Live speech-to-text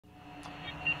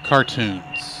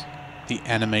Cartoons, the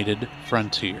animated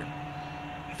frontier.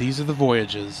 These are the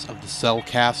voyages of the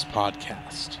Cellcast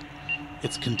podcast.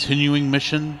 Its continuing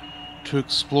mission to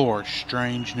explore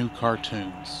strange new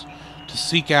cartoons, to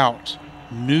seek out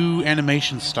new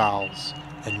animation styles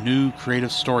and new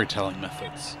creative storytelling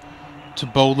methods, to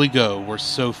boldly go where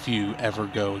so few ever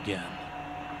go again.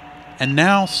 And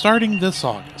now, starting this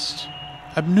August,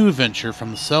 a new venture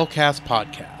from the Cellcast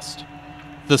podcast,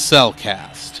 the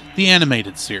Cellcast, the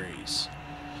animated series.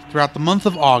 Throughout the month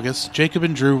of August, Jacob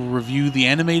and Drew will review the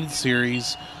animated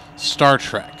series Star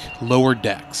Trek Lower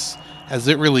Decks as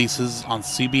it releases on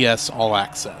CBS All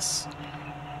Access.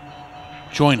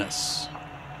 Join us,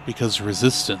 because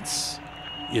resistance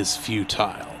is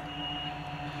futile.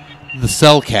 The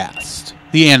Cellcast,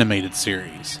 the animated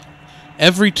series.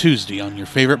 Every Tuesday on your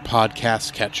favorite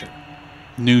podcast catcher.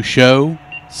 New show,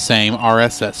 same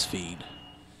RSS feed.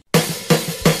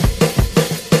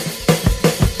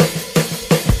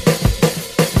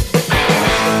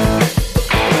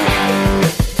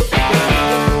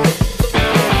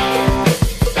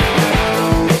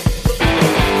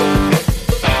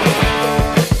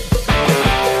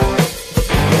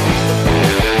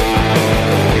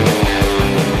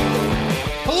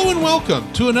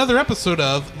 Welcome to another episode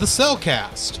of The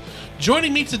Cellcast.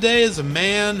 Joining me today is a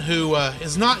man who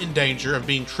is not in danger of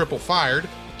being triple fired,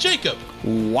 Jacob.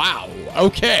 Wow.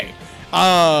 Okay.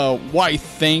 Why,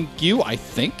 thank you, I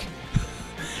think.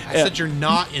 I said you're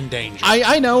not in danger.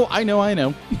 I know.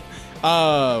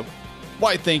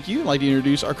 Why, thank you. I'd like to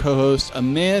introduce our co-host, a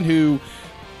man who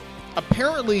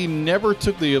apparently never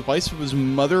took the advice of his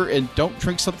mother and don't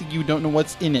drink something you don't know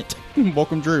what's in it.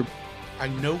 Welcome, Drew. I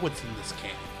know what's in this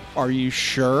can. Are you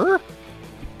sure?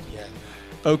 Yeah.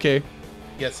 Okay.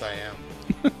 Yes, I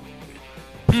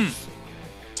am.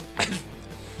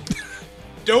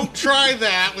 Don't try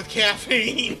that with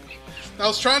caffeine. I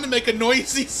was trying to make a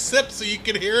noisy sip so you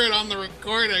could hear it on the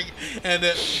recording, and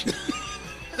it...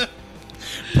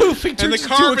 Poof, and the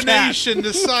carbonation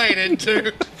decided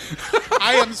to...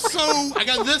 I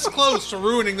got this close to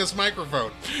ruining this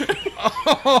microphone.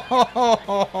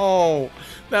 Oh,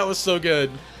 that was so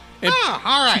good. And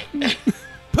all right.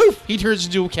 Poof, he turns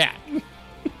into a cat.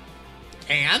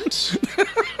 And?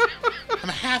 I'm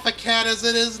half a cat as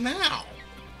it is now.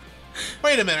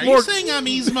 Wait a minute, are you saying I'm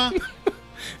Yzma?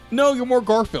 No, you're more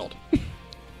Garfield.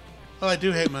 Well, I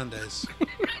do hate Mondays.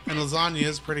 And lasagna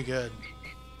is pretty good.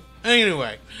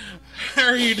 Anyway, how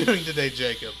are you doing today,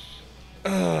 Jacob?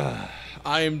 I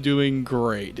am doing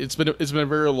great. It's been a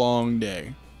very long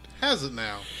day. Has it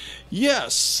now?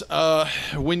 Yes,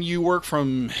 when you work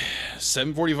from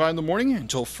 7:45 in the morning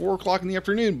until 4 o'clock in the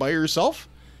afternoon by yourself,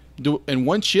 do in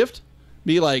one shift,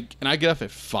 be like, and I get up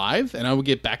at 5 and I would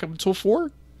get back up until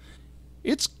 4.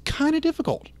 It's kind of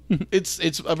difficult.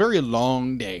 It's a very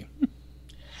long day.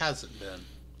 Hasn't been.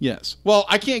 Yes. Well,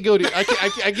 I can't go to. I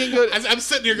can't go. I'm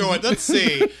sitting here going, let's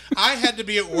see. I had to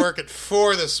be at work at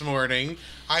 4 this morning.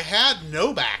 I had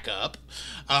no backup.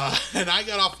 And I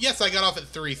got off. Yes, I got off at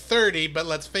 3:30. But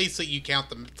let's face it, you count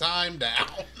the time down.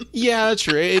 Yeah, that's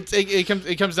true.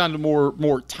 It comes down to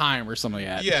more time or something like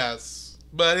that. Yes,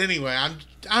 but anyway,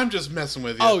 I'm just messing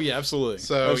with you. Oh yeah, absolutely.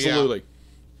 So absolutely.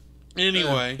 Yeah.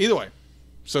 Anyway, either way.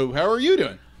 So how are you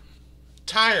doing?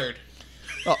 Tired.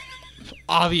 Oh,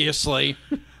 obviously.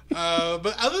 But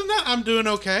other than that, I'm doing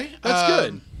okay. That's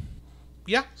good.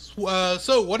 Yeah.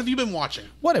 So, what have you been watching?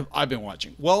 What have I been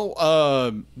watching?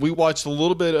 Well, we watched a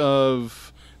little bit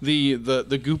of the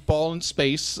goofball in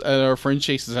space at our friend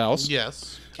Chase's house.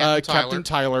 Yes. Captain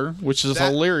Tyler, which is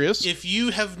hilarious. If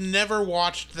you have never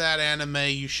watched that anime,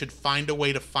 you should find a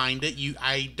way to find it.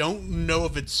 I don't know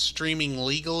if it's streaming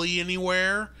legally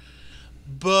anywhere,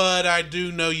 but I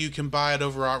do know you can buy it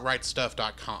over at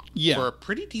rightstuff.com for a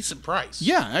pretty decent price.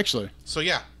 Yeah, actually. So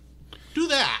yeah, do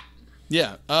that.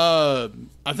 Yeah, I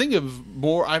think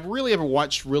I've really ever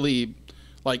watched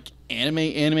like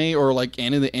anime or like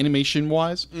animation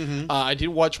wise. Mm-hmm. I did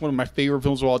watch one of my favorite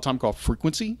films of all time called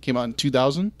Frequency. Came out in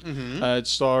 2000. Mm-hmm. It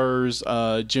stars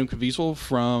Jim Caviezel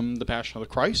from The Passion of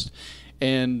the Christ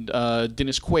and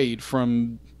Dennis Quaid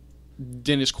from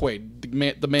Dennis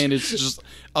Quaid. The man is just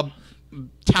a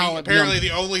talent. Apparently,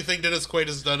 the only thing Dennis Quaid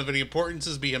has done of any importance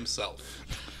is be himself.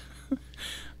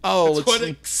 Oh, that's what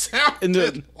it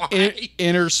sounded like.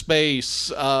 Inner Space.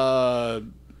 What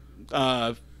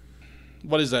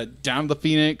is that? Down to the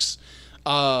Phoenix.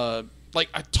 Like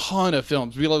a ton of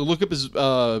films. We look up his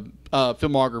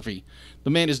filmography. The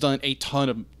man has done a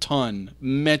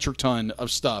metric ton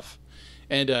of stuff,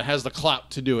 and has the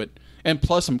clout to do it. And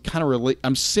plus,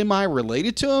 I'm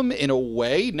semi-related to him in a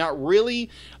way, not really,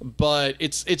 but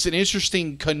it's an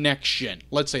interesting connection.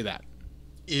 Let's say that.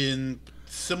 in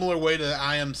similar way to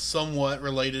I am somewhat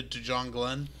related to John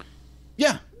Glenn.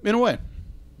 Yeah, in a way.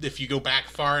 If you go back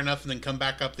far enough and then come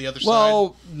back up the other side.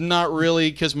 Well, not really,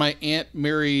 because my aunt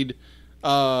married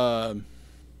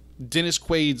Dennis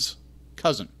Quaid's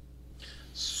cousin.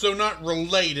 So not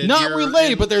related. Not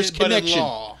related, but there's connection. In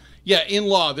law. Yeah, in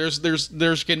law, there's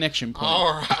connection point.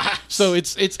 All right. So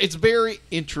it's very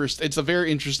interesting. It's a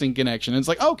very interesting connection. It's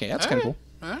like, okay, that's kind of cool.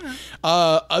 All right.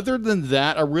 Other than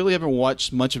that, I really haven't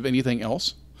watched much of anything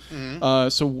else. Mm-hmm.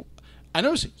 So I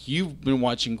noticed you've been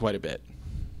watching quite a bit.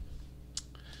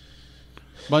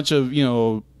 Bunch of,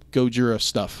 Gojira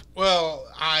stuff. Well,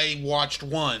 I watched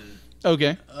one of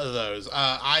those.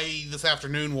 I this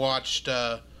afternoon watched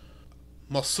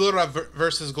Mothra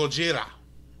versus Gojira,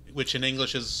 which in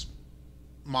English is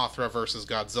Mothra versus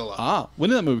Godzilla. Ah, when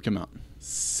did that movie come out?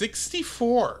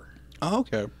 1964. Oh,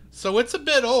 okay. So it's a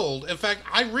bit old. In fact,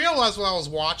 I realized while I was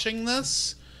watching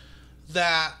this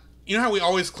that, you know how we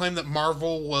always claim that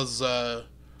Marvel was so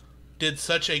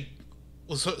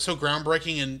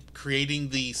groundbreaking in creating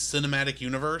the cinematic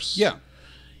universe? Yeah.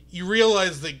 You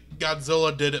realize that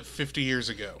Godzilla did it 50 years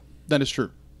ago. That is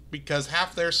true. Because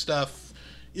half their stuff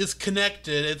is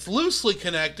connected. It's loosely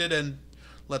connected, and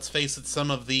let's face it,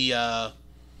 some of the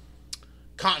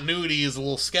continuity is a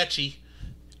little sketchy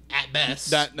at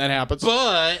best. That happens.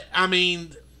 But, I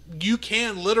mean, you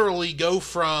can literally go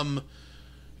from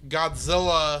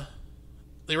Godzilla,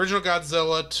 the original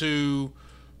Godzilla, to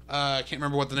I can't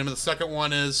remember what the name of the second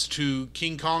one is, to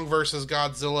King Kong versus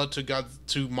Godzilla,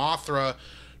 to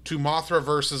Mothra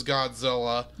versus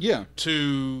Godzilla. Yeah.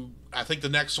 To, I think the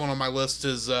next one on my list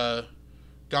is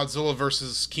Godzilla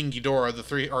versus King Ghidorah,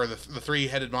 the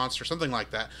three-headed monster, something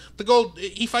like that.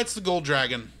 He fights the gold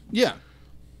dragon. Yeah.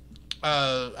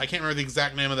 I can't remember the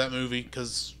exact name of that movie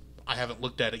because I haven't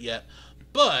looked at it yet.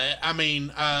 But, I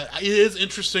mean, it is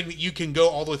interesting that you can go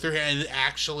all the way through here and it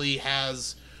actually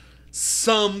has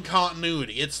some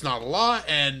continuity. It's not a lot,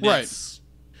 and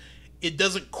it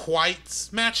doesn't quite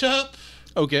match up.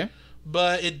 Okay.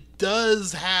 But it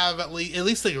does have at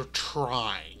least they are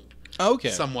trying. Okay.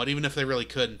 Somewhat, even if they really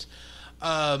couldn't.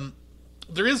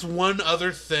 There is one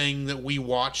other thing that we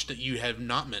watched that you have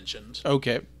not mentioned.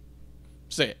 Okay.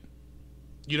 Say it.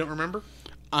 You don't remember?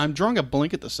 I'm drawing a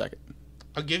blank at the second.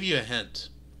 I'll give you a hint.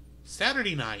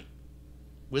 Saturday night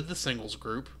with the singles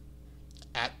group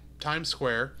at Times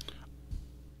Square.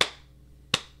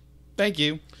 Thank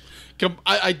you.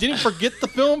 I didn't forget the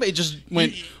film. It just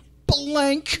went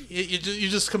blank. You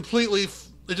just completely...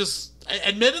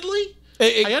 Admittedly,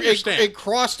 I understand. It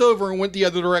crossed over and went the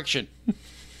other direction.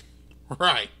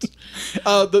 Right.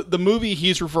 The movie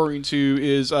he's referring to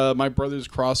is My Brother's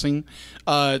Crossing.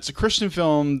 It's a Christian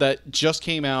film that just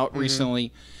came out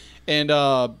recently. And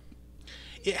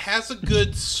it has a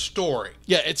good story.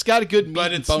 Yeah, it's got a good meat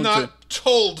but and it's bone not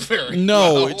told very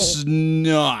No, well. it's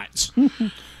not.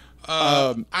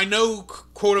 I know,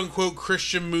 quote-unquote,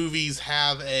 Christian movies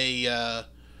have a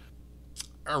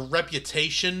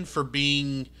reputation for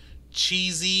being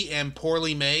cheesy and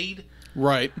poorly made.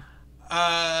 Right.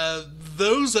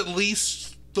 Those at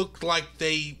least looked like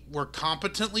they were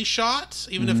competently shot,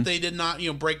 even if they did not,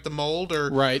 break the mold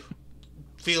or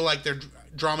feel like they're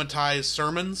dramatized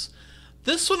sermons.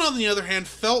 This one, on the other hand,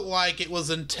 felt like it was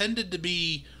intended to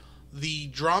be the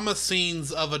drama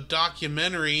scenes of a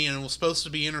documentary and it was supposed to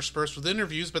be interspersed with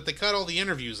interviews, but they cut all the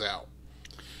interviews out.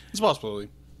 It's a possibility.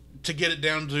 To get it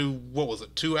down to,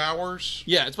 2 hours?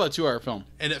 Yeah, it's about a 2-hour film.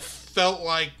 And it felt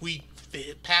like we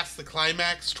passed the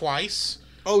climax twice.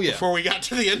 Oh, yeah. Before we got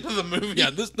to the end of the movie.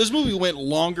 Yeah, this movie went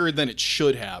longer than it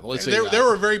should have. Let's say there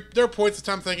were points of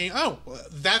time thinking, oh,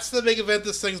 that's the big event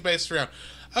this thing's based around.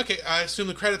 Okay, I assume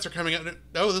the credits are coming out.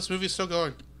 Oh, this movie's still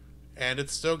going. And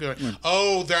it's still going.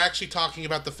 Oh, they're actually talking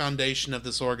about the foundation of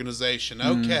this organization.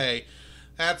 Okay,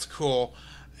 that's cool.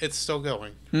 It's still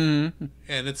going. And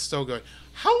it's still going.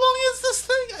 How long is this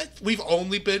thing? We've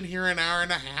only been here an hour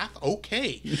and a half?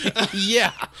 Okay.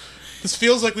 Yeah. This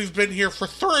feels like we've been here for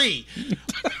 3.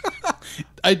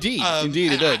 Indeed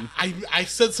it did. I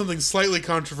said something slightly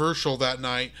controversial that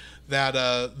night, that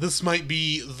this might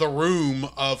be the Room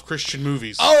of Christian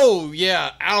movies. Oh,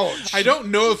 yeah. Ouch. I don't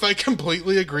know if I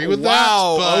completely agree with that.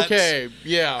 Wow. Okay.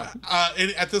 Yeah.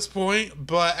 At this point,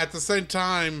 but at the same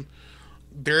time,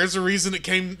 there is a reason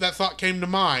that thought came to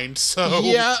mind. So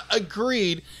yeah,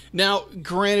 agreed. Now,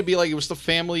 granted, it was the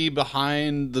family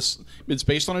behind this. It's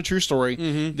based on a true story.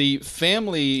 The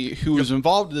family who was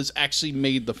involved in this actually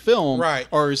made the film, right?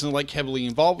 Or isn't heavily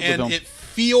involved with the film. And it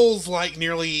feels like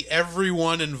nearly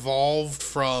everyone involved,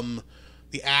 from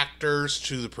the actors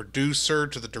to the producer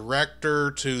to the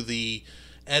director to the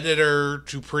editor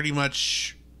to pretty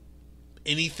much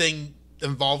anything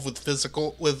involved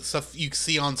with stuff you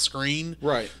see on screen.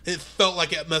 Right. It felt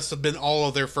like it must have been all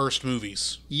of their first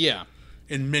movies. Yeah.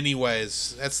 In many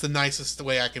ways. That's the nicest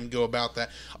way I can go about that.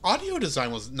 Audio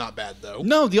design was not bad, though.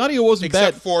 No, the audio wasn't bad.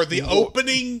 Except for the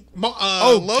opening logo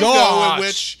gosh. in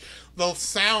which the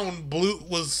sound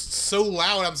was so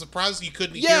loud, I'm surprised you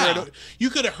couldn't hear it. You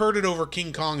could have heard it over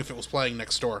King Kong if it was playing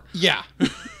next door. Yeah.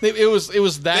 it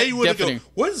was that They would deafening. go,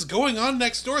 what is going on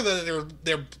next door? That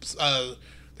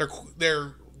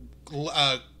they're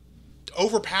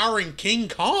overpowering King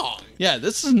Kong. Yeah,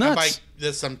 this is nuts. By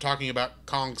this, I'm talking about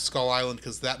Kong Skull Island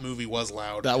because that movie was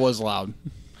loud. That was loud.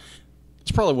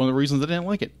 It's probably one of the reasons I didn't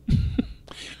like it.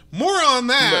 More on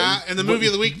that in the Movie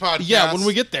of the Week podcast. Yeah, when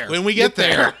we get there. When we get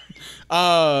there.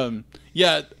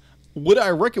 Yeah. Would I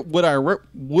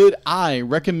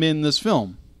recommend this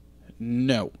film?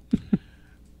 No.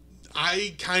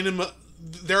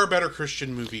 There are better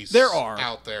Christian movies. There are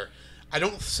out there. I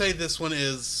don't say this one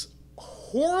is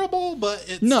horrible, but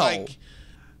it's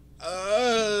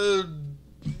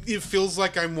it feels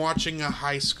like I'm watching a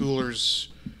high schooler's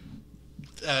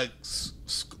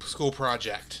school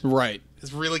project. Right.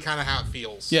 It's really kind of how it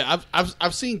feels. Yeah,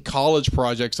 I've seen college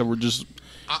projects that were just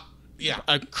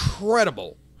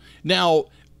incredible. Now,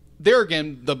 there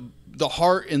again, the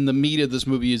heart and the meat of this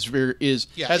movie has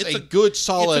a good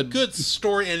solid. It's a good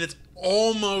story, and it's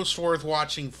almost worth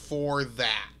watching for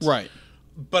that. Right.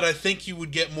 But I think you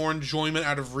would get more enjoyment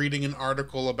out of reading an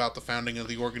article about the founding of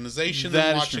the organization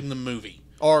than watching the movie.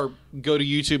 Or go to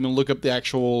YouTube and look up the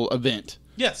actual event.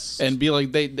 Yes. And be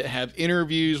like, they have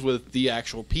interviews with the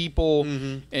actual people.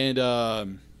 Mm-hmm.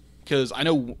 And because I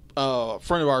know a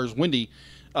friend of ours, Wendy,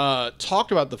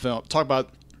 talked about the film, talked about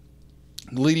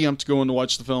leading up to going to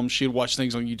watch the film. She had watched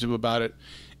things on YouTube about it.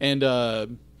 And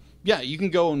you can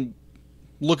go and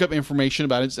look up information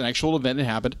about it. It's an actual event that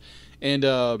happened. And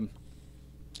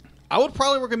I would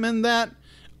probably recommend that.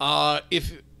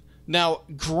 Now,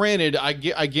 granted, I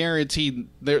guarantee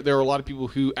there are a lot of people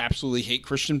who absolutely hate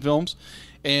Christian films,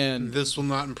 and this will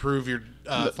not improve your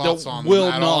thoughts on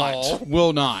them at all.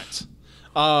 Will not.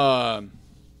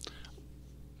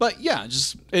 But yeah,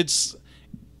 just it's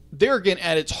there again.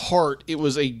 At its heart, it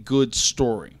was a good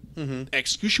story. Mm-hmm.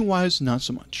 Execution-wise, not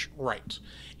so much. Right.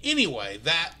 Anyway,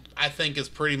 that I think is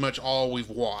pretty much all we've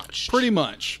watched. Pretty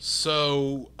much.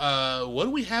 So, what do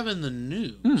we have in the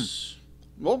news?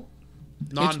 Well,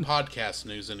 non-podcast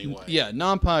news, anyway. Yeah,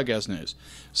 non-podcast news.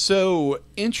 So,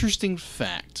 interesting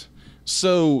fact.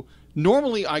 So,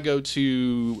 normally I go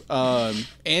to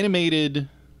animated...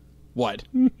 What?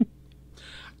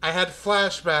 I had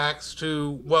flashbacks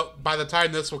to what, by the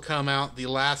time this will come out, the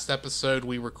last episode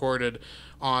we recorded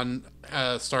on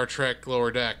Star Trek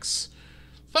Lower Decks.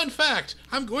 Fun fact,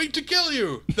 I'm going to kill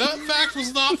you. That fact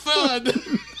was not fun.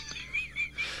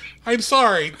 I'm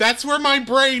sorry. That's where my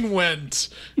brain went.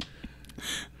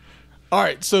 All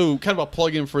right, so kind of a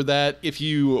plug-in for that. If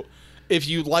you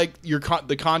like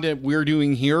the content we're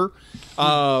doing here,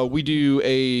 we do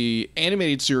a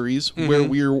animated series where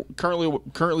we're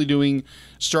currently doing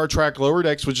Star Trek Lower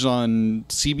Decks, which is on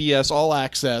CBS All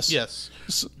Access. Yes.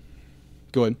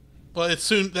 Go ahead. Well, it's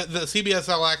soon. The CBS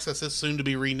All Access is soon to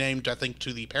be renamed, I think,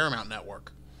 to the Paramount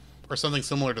Network, or something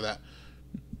similar to that.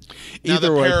 Now that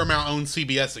Paramount owns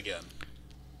CBS again.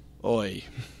 Oi.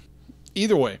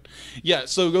 Either way, yeah.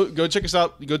 So go check us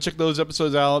out. Go check those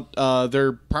episodes out.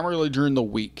 They're primarily during the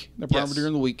week. And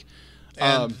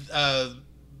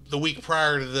the week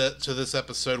prior to this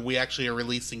episode, we actually are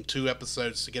releasing 2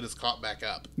 episodes to get us caught back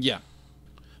up. Yeah.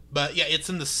 But yeah, it's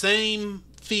in the same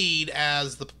feed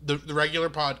as the regular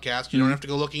podcast. You don't have to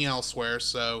go looking elsewhere.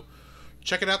 So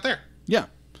check it out there. Yeah.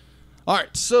 All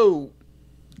right. So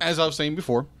as I was saying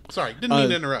before, sorry, didn't mean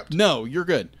to interrupt. No, you're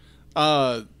good.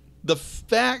 The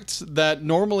fact that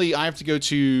normally I have to go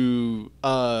to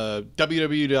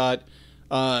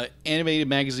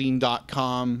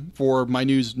www.animatedmagazine.com for my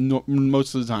news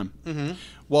most of the time. Mm-hmm.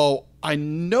 Well, I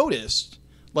noticed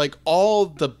like all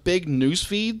the big news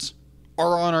feeds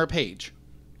are on our page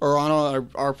or on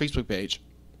our Facebook page.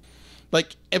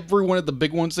 Like every one of the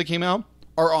big ones that came out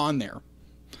are on there.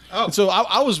 Oh, and so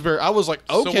I was like,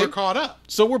 okay, so we're caught up.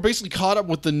 So we're basically caught up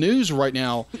with the news right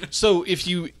now. So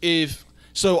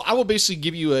So I will basically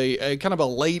give you a kind of a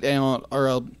layout or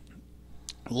a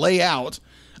layout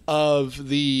of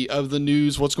the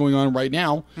news, what's going on right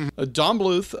now. Mm-hmm. Don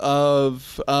Bluth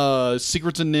of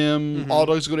Secrets of NIMH, All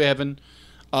Dogs Go to Heaven,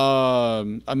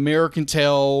 American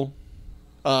Tail,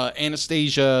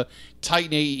 Anastasia,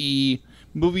 Titan AE,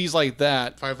 movies like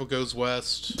that. Fievel Goes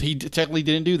West. He technically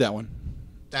didn't do that one.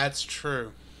 That's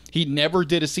true. He never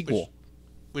did a sequel.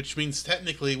 Which means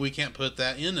technically we can't put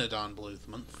that in a Don Bluth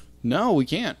month. No, we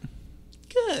can't.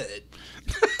 Good.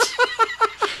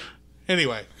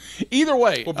 Anyway. Either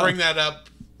way. We'll bring that up.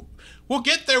 We'll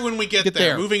get there when we get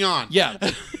there. Moving on. Yeah.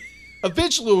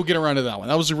 Eventually we'll get around to that one.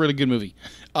 That was a really good movie.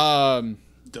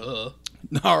 Duh.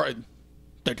 All right.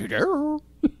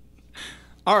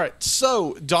 All right.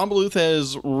 So Don Bluth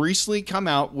has recently come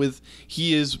out with,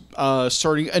 he is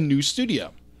starting a new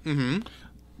studio. Mm-hmm.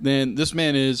 Then this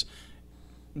man is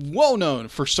well known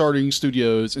for starting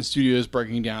studios and studios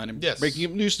breaking down and breaking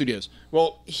up new studios.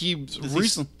 Well, is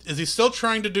he still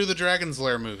trying to do the Dragon's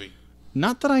Lair movie?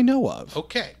 Not that I know of.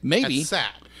 Okay. Maybe. That's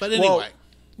sad. But anyway.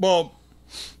 Well,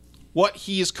 what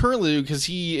he is currently doing, because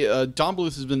Don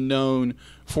Bluth has been known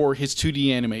for his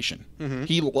 2D animation. Mm-hmm.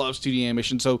 He loves 2D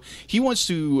animation, so he wants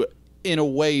to, in a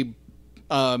way,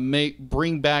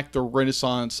 bring back the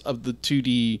renaissance of the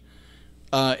 2D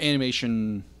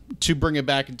animation, to bring it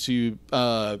back into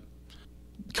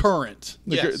current.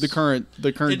 The current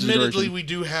Admittedly, generation. we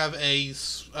do have a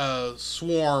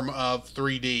swarm of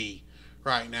 3D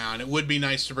right now, and it would be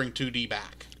nice to bring 2D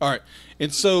back. All right,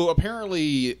 and so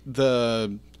apparently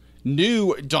the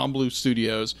new Don Bluth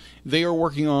Studios, they are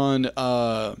working on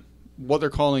what they're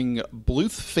calling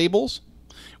Bluth Fables,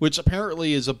 which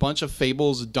apparently is a bunch of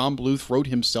fables Don Bluth wrote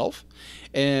himself,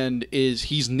 and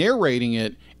he's narrating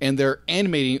it, and they're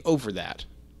animating over that.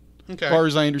 Okay. As far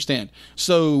as I understand.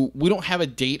 So we don't have a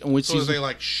date on which season. So are they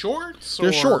like shorts?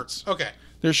 They're shorts. Okay.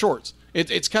 They're shorts.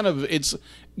 It's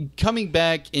coming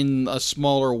back in a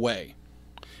smaller way.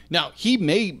 Now, he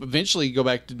may eventually go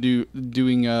back to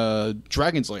doing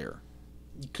Dragon's Lair.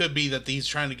 It could be that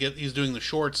he's doing the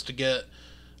shorts to get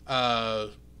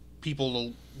people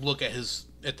to look at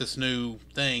this new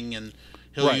thing, and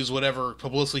he'll use whatever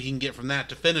publicity he can get from that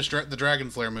to finish the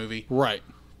Dragon's Lair movie. Right.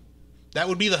 That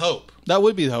would be the hope. That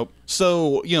would be the hope.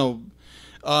 So,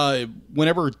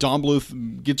 whenever Don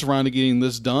Bluth gets around to getting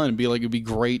this done, it'd be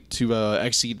great to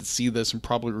actually get to see this and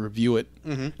probably review it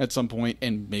at some point,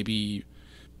 and maybe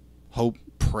hope,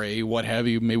 pray, what have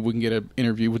you. Maybe we can get an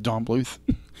interview with Don Bluth.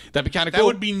 That'd be kind of cool. That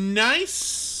would be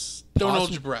nice. Don't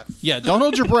hold your breath. Yeah, don't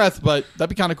hold your breath, but that'd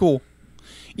be kind of cool.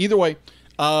 Either way,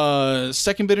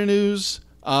 second bit of news.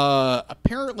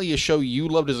 Apparently a show you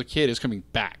loved as a kid is coming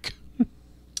back.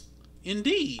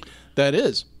 Indeed. That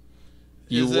is.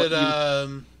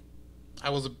 I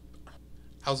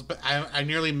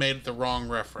nearly made the wrong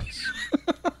reference.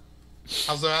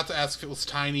 I was about to ask if it was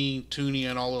Tiny, Toony,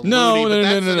 and all of No,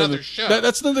 that's another show.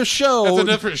 That's another show. That's a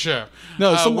different show.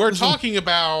 No, we're talking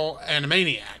about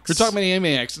Animaniacs. We're talking about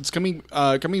Animaniacs. It's coming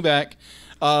back.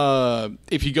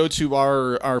 If you go to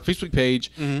our Facebook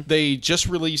page, they just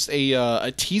released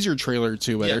a teaser trailer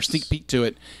to it, or sneak peek to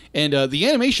it, and the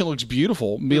animation looks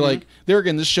beautiful. Like, there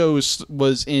again, this show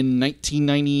was in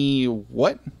 1990.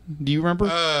 What do you remember?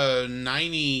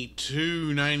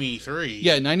 92, 93.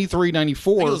 Yeah, 93,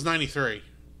 94. I think it was 93.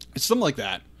 It's something like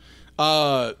that.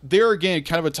 There again,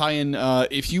 kind of a tie-in.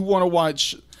 If you want to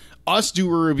watch us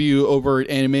do a review over at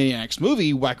Animaniacs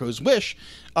movie, Wacko's Wish,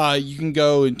 you can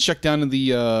go and check down in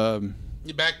the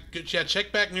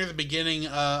check back near the beginning.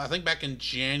 I think back in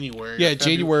January. Yeah,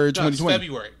 January 2020.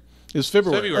 February. It was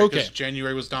February. Okay, because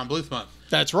January was Don Bluth month.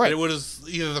 That's right. But it was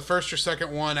either the first or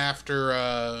second one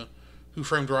after Who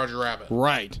Framed Roger Rabbit.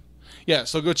 Right. Yeah.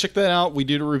 So go check that out. We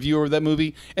did a review of that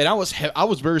movie, and I was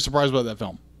very surprised by that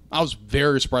film. I was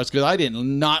very surprised because I did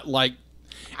not like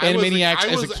Animaniacs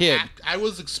as a kid. I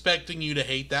was expecting you to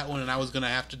hate that one, and I was going to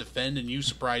have to defend, and you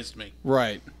surprised me.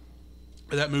 Right.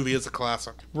 But that movie is a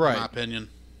classic, right, in my opinion.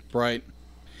 Right.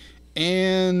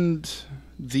 And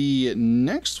the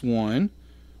next one,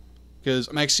 because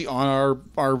I'm actually on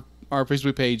our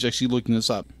Facebook page actually looking this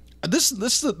up. This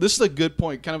is a good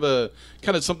point. Kind of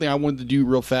something I wanted to do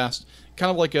real fast.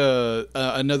 Kind of like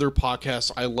another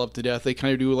podcast I love to death. They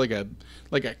kind of do like a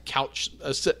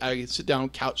sit down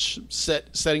couch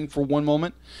setting for one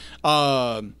moment.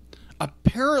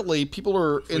 Apparently, people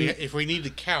are. If we need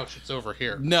the couch, it's over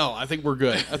here. No, I think we're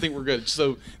good.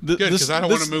 So good, because I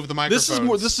don't want to move the microphone.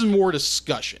 This is more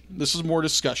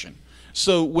discussion.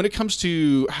 So when it comes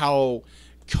to how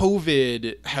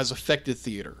COVID has affected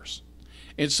theaters,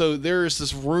 and so there is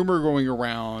this rumor going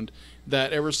around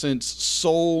that ever since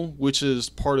Soul, which is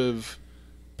part of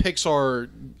Pixar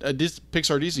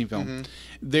Disney film,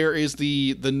 there is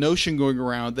the notion going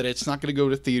around that it's not going to go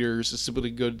to theaters; it's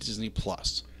simply going to go to Disney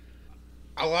Plus.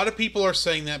 A lot of people are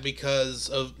saying that because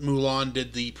of Mulan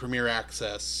did the Premier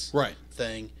Access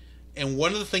thing. And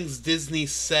one of the things Disney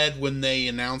said when they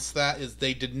announced that is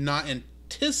they did not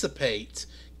anticipate,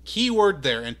 keyword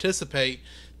there, anticipate,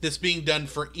 this being done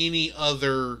for any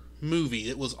other movie.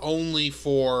 It was only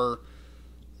for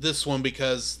this one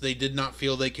because they did not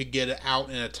feel they could get it out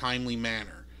in a timely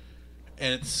manner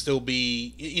and it still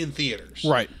be in theaters.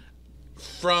 Right.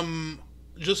 From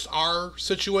just our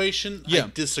situation, Yeah.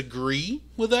 I disagree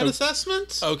with that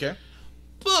assessment. Okay.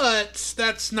 But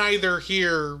that's neither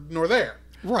here nor there.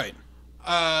 Right.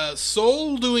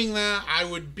 Soul doing that, I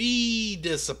would be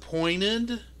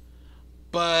disappointed.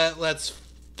 But let's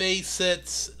face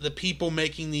it, the people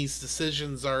making these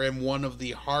decisions are in one of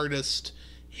the hardest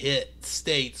hit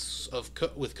states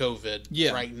with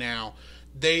COVID right now.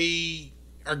 They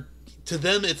are, to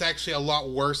them, it's actually a lot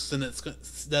worse than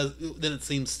it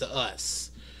seems to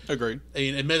us. Agreed. I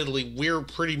mean, admittedly, we're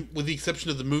pretty, with the exception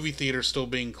of the movie theater still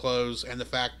being closed and the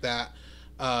fact that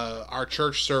our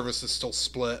church service is still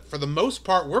split. For the most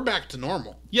part, we're back to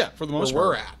normal. Yeah, for the most part. Where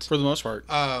we're at. For the most part.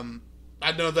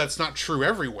 I know that's not true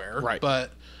everywhere, right?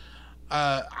 But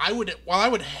I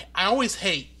always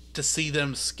hate to see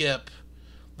them skip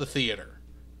the theater,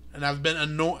 and I've been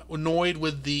annoyed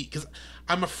with because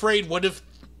I'm afraid, what if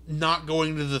not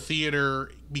going to the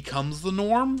theater becomes the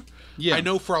norm? Yeah, I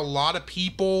know for a lot of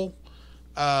people,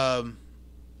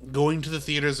 going to the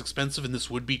theater is expensive, and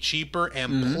this would be cheaper,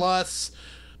 and plus,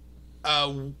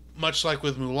 much like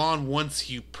with Mulan, once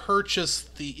you purchase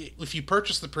if you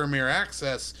purchase the Premier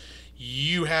Access,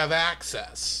 you have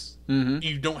access.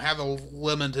 You don't have a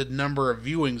limited number of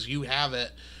viewings. You have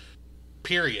it,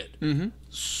 period.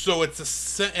 So it's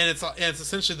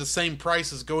essentially the same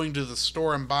price as going to the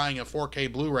store and buying a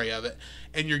 4K Blu-ray of it,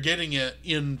 and you're getting it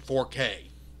in 4K.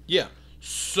 Yeah.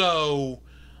 So,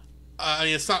 I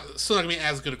mean, it's still not going to be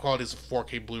as good a quality as a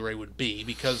 4K Blu-ray would be,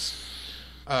 because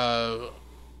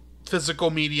physical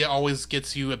media always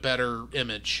gets you a better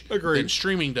image than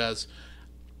streaming does.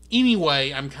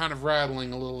 Anyway, I'm kind of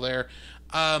rattling a little there.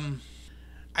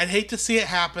 I'd hate to see it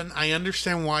happen. I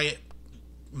understand why it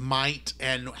might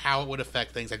and how it would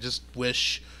affect things. I just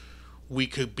wish we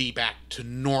could be back to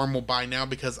normal by now,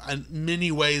 because in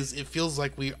many ways it feels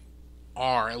like we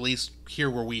are, at least here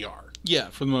where we are. Yeah,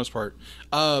 for the most part.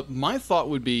 My thought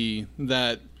would be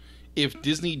that if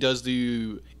Disney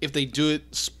if they do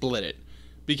it, split it.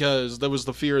 Because there was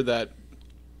the fear that,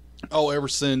 ever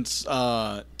since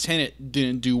Tenet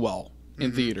didn't do well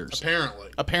in theaters.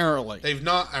 Apparently. They've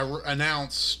not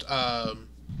announced how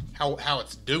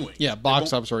it's doing. Yeah,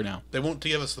 box office right now. They won't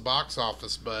give us the box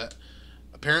office, but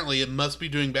apparently it must be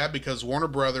doing bad because Warner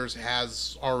Brothers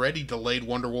has already delayed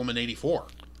Wonder Woman 84.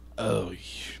 Oh.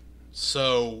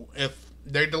 So if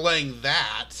they're delaying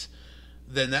that,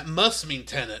 then that must mean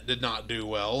Tenet did not do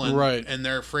well. And, right. And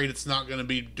they're afraid it's not going to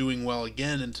be doing well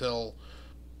again until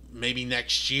maybe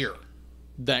next year.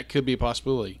 That could be a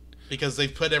possibility. Because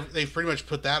they've pretty much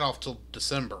put that off till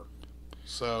December.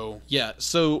 So yeah.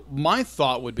 So my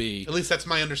thought would be, at least that's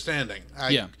my understanding.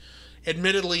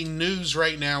 Admittedly, news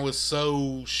right now is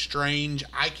so strange.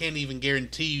 I can't even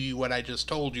guarantee you what I just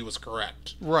told you was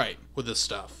correct. Right. With this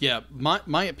stuff. Yeah.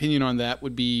 My opinion on that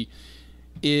would be,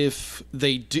 if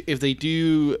they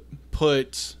do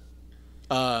put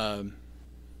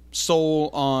Soul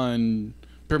on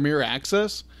Premier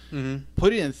Access,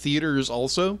 put it in theaters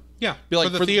also. Yeah, be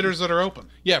like for the theaters that are open.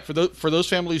 Yeah, for those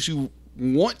families who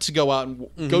want to go out and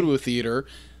go to a theater,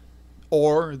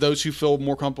 or those who feel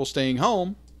more comfortable staying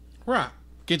home, right,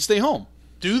 can stay home.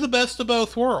 Do the best of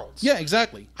both worlds. Yeah,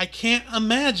 exactly. I can't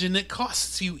imagine it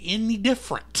costs you any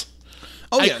different.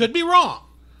 Oh, yeah. I could be wrong,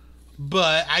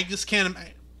 but I just can't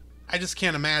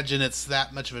imagine it's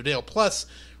that much of a deal. Plus,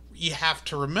 you have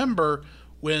to remember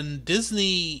when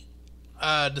Disney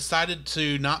decided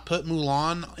to not put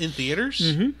Mulan in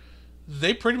theaters,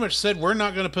 they pretty much said, we're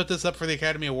not going to put this up for the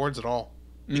Academy Awards at all,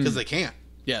 because they can't.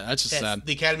 Yeah, that's just sad.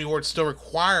 The Academy Awards still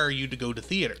require you to go to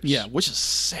theaters. Yeah, which is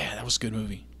sad. That was a good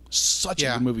movie. Such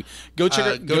a good movie. Go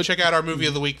check out our Movie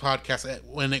of the Week podcast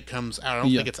when it comes out. I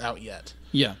don't think it's out yet.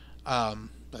 Yeah. I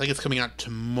think it's coming out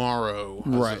tomorrow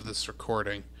as of this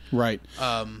recording. Right.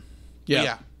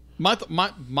 Yeah.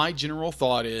 My general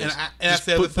thought is, and that's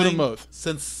the other thing, put them both.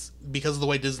 Because of the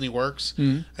way Disney works,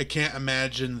 I can't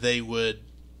imagine they would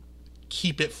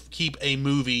keep an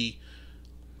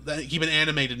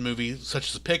animated movie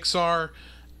such as Pixar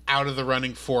out of the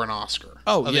running for an Oscar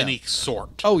of any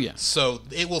sort. Oh yeah. So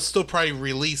it will still probably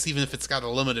release, even if it's got a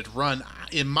limited run.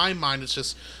 In my mind, it's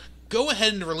just go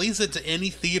ahead and release it to any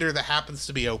theater that happens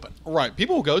to be open. Right.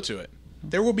 People will go to it.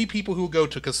 There will be people who will go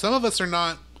to it, because some of us are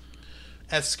not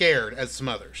as scared as some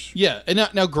others. Yeah, and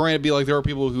now granted, be like, there are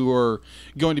people who are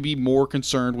going to be more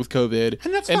concerned with COVID,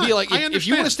 and that's fine. Be like, if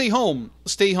you want to stay home,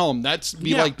 stay home. That's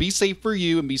like, be safe for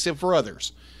you and be safe for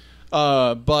others.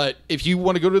 But if you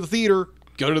want to go to the theater,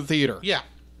 go to the theater. Yeah,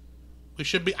 we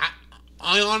should be.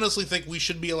 I honestly think we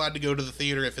should be allowed to go to the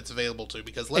theater if it's available to,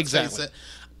 because let's face it,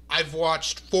 I've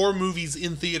watched 4 movies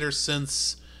in theaters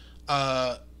since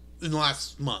in the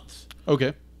last month.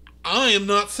 Okay. I am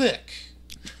not sick.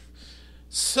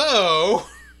 So,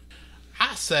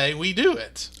 I say we do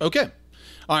it. Okay.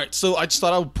 All right, so I just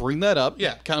thought I would bring that up.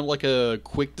 Yeah. Kind of like a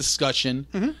quick discussion.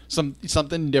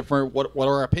 Something different. What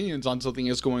are our opinions on something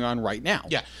that's going on right now?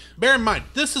 Yeah. Bear in mind,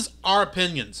 this is our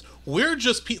opinions. We're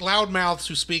just loudmouths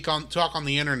who talk on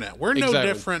the internet. We're no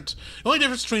different. The only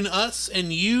difference between us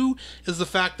and you is the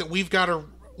fact that we've got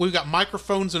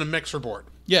microphones and a mixer board.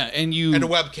 Yeah, and a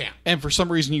webcam. And for some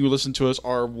reason you listen to us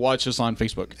or watch us on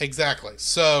Facebook. Exactly.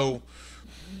 So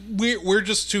we're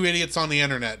just two idiots on the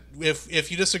internet.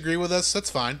 If you disagree with us, that's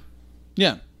fine.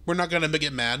 Yeah. We're not going to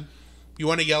get mad. You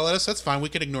want to yell at us? That's fine. We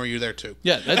can ignore you there too.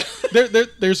 Yeah,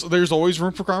 there's always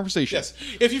room for conversation. Yes.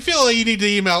 If you feel like you need to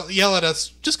yell at us,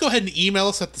 just go ahead and email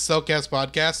us at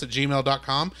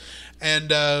thecellcastpodcast@gmail.com,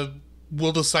 and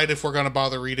we'll decide if we're going to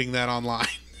bother reading that online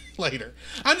later.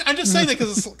 I'm just saying that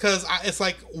because it's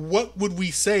like, what would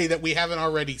we say that we haven't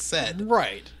already said?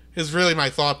 Right. Is really my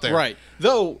thought there. Right.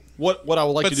 Though, what I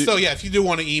would like to do... But still, yeah, if you do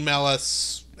want to email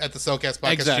us at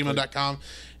thecellcastpodcast@gmail.com,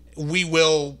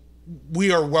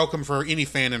 we are welcome for any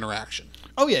fan interaction.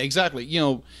 Oh, yeah, exactly. You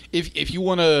know, if you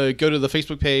want to go to the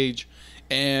Facebook page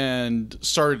and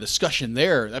start a discussion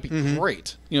there, that'd be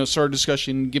great. You know, start a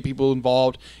discussion, get people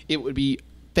involved. It would be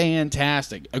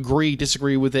fantastic. Agree,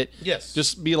 disagree with it. Yes.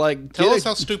 Just be like... Tell us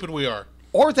how stupid we are.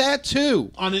 Or that, too.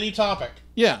 On any topic.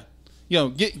 Yeah. You know,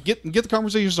 get the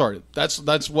conversation started.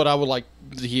 That's what I would like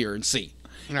to hear and see.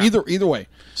 Yeah. Either way.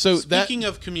 So speaking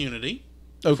of community,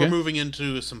 okay, we're moving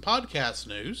into some podcast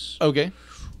news. Okay.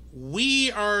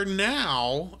 We are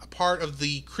now a part of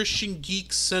the Christian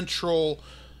Geek Central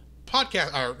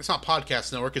podcast. Or it's not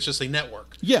podcast network. It's just a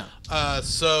network. Yeah.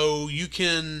 So you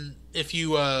can, if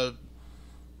you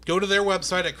go to their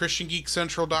website at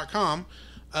ChristianGeekCentral.com.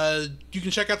 You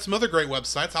can check out some other great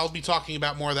websites. I'll be talking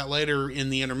about more of that later in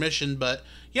the intermission, but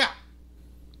yeah.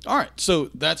 All right, so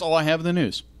that's all I have in the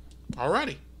news.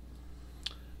 Alrighty.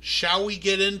 Shall we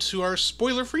get into our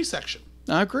spoiler-free section?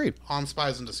 I agree. On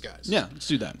Spies in Disguise. Yeah, let's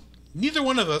do that. Neither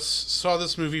one of us saw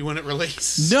this movie when it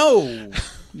released. No.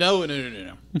 No.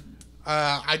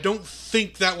 I don't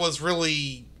think that was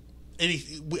really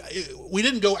anything. We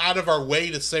didn't go out of our way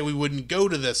to say we wouldn't go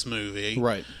to this movie.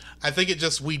 Right. I think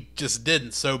we just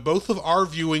didn't. So both of our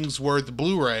viewings were the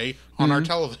Blu-ray on our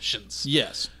televisions.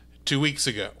 Yes. 2 weeks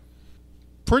ago.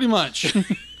 Pretty much.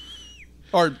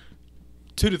 Or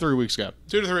 2 to 3 weeks ago.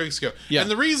 2 to 3 weeks ago. Yeah. And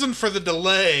the reason for the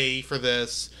delay for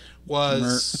this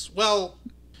was, well,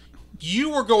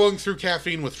 you were going through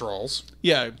caffeine withdrawals.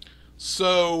 Yeah.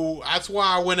 So that's why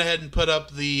I went ahead and put up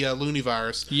the Looney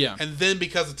Virus. Yeah. And then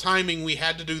because of timing, we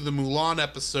had to do the Mulan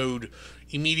episode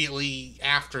immediately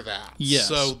after that. Yes.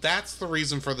 So that's the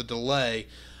reason for the delay.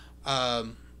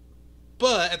 But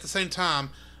at the same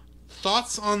time,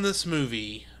 thoughts on this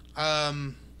movie.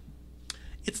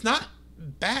 It's not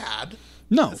bad.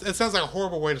 No. It sounds like a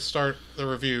horrible way to start the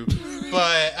review.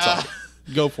 But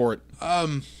go for it.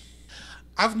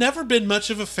 I've never been much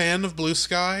of a fan of Blue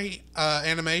Sky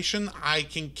animation. I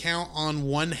can count on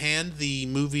one hand the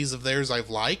movies of theirs I've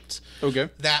liked. Okay.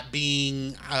 That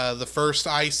being the first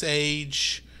Ice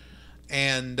Age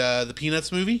and the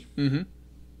Peanuts movie. Mm-hmm.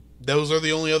 Those are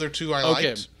the only other two I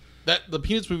liked. The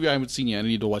Peanuts movie I haven't seen yet. I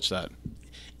need to watch that.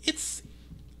 It's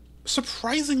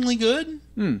surprisingly good.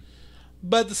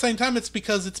 But at the same time, it's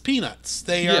because it's Peanuts.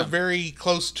 They are very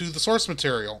close to the source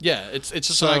material. Yeah, it's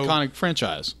just an iconic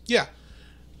franchise. Yeah.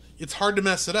 It's hard to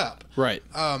mess it up. Right.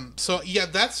 So, yeah,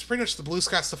 that's pretty much the Blue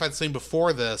Sky stuff I'd seen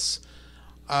before this.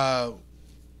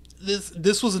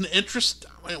 This was an interest...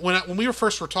 When we were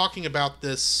talking about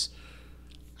this,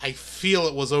 I feel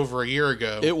it was over a year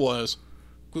ago. It was.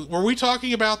 Were we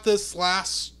talking about this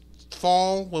last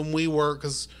fall when we were...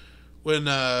 Because when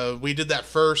we did that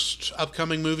first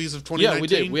upcoming movies of 2019? Yeah, we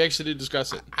did. We actually did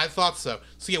discuss it. I thought so.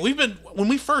 So, yeah, we've been...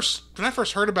 When I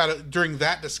first heard about it during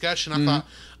that discussion, I thought...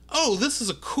 Oh, this is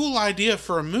a cool idea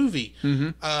for a movie.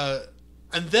 Mm-hmm.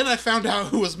 And then I found out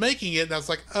who was making it, and I was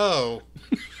like, oh.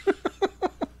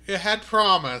 It had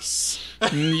promise.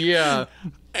 Yeah.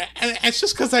 And it's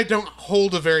just because I don't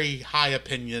hold a very high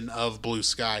opinion of Blue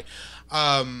Sky.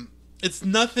 It's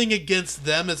nothing against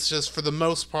them. It's just, for the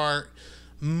most part,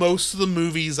 most of the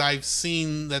movies I've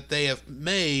seen that they have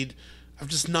made, I've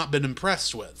just not been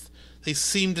impressed with. They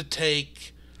seem to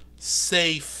take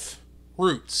safe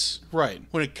routes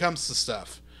when it comes to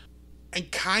stuff,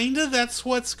 and kind of that's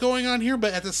what's going on here,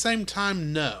 but at the same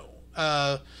time, no.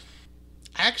 I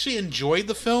actually enjoyed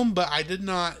the film, but I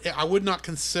would not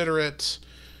consider it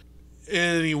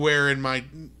anywhere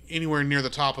near the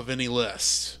top of any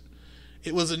list.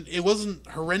 It wasn't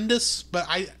horrendous, but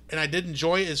I did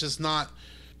enjoy it. It's just not.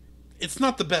 It's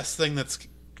not the best thing that's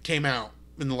came out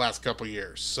in the last couple of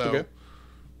years. So, Okay.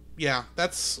 Yeah,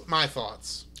 that's my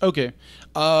thoughts. Okay.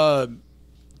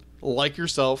 Like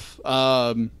yourself,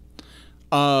 I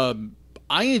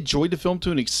enjoyed the film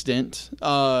to an extent.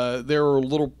 There were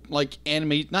little like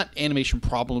not animation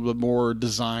problems, but more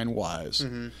design wise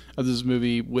of this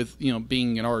movie with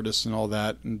being an artist and all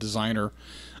that and designer.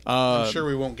 I'm sure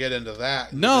we won't get into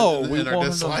that. No, in our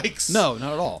dislikes. No,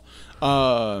 not at all.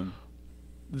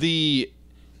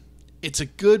 It's a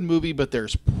good movie, but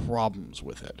there's problems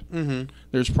with it. Mm-hmm.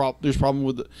 There's problem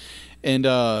with it, and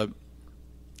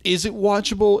is it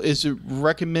watchable? Is it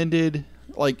recommended?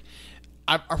 Like,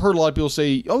 I've heard a lot of people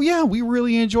say, "Oh yeah, we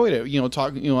really enjoyed it."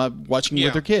 Watching it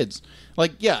with their kids.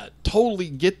 Like, yeah, totally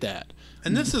get that.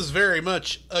 And this is very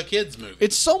much a kids movie.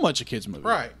 It's so much a kids movie,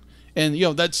 right? And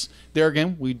that's there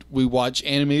again. We watch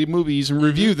animated movies and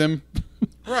review them,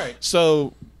 right?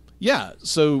 So yeah,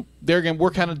 so there again,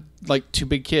 we're kind of like two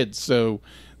big kids. So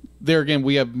there again,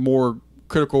 we have more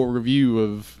critical review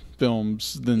of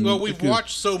films than. Well, we've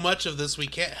watched so much of this, we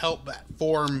can't help but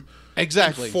form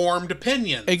informed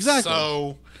opinions. Exactly.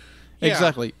 So yeah.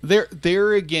 Exactly.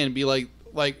 There again, be like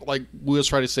we'll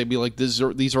try to say, be like these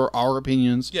are our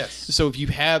opinions. Yes. So if you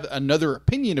have another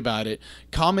opinion about it,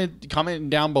 comment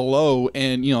down below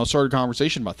and start a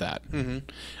conversation about that. Mm-hmm.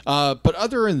 But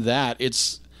other than that,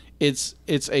 it's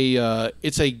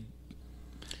a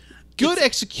good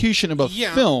execution of a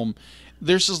film.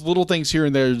 There's just little things here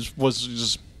and there was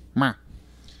just meh.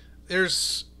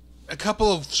 There's a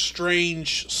couple of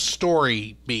strange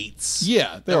story beats.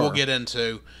 Yeah, that we'll get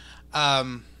into.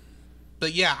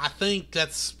 But yeah, I think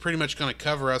that's pretty much going to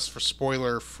cover us for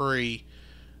spoiler free.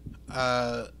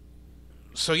 So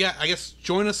yeah, I guess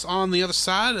join us on the other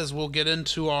side as we'll get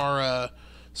into our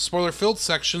spoiler filled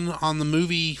section on the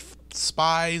movie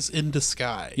Spies in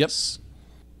Disguise. Yep.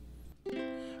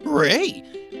 Ray,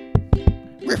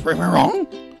 wrong.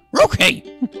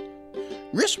 Okay.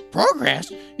 This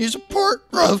progress is a part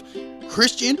of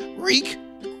Christian Geek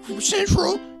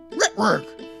Central Network.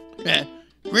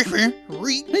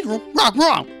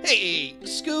 Wrong. Hey,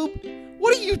 Scoop,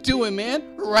 what are you doing, man?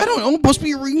 I don't know. I'm supposed to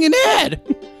be reading an ad.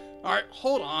 All right,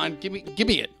 hold on. Give me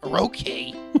it.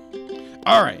 Okay.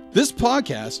 All right. This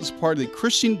podcast is part of the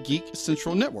Christian Geek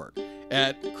Central Network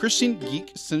at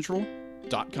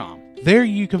ChristianGeekCentral.com. There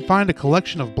you can find a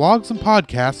collection of blogs and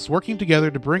podcasts working together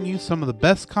to bring you some of the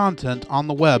best content on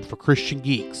the web for Christian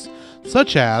geeks,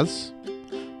 such as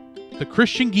the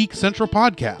Christian Geek Central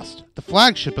Podcast, the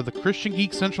flagship of the Christian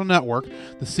Geek Central Network,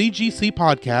 the CGC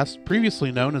Podcast,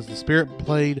 previously known as the Spirit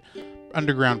Blade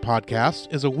Underground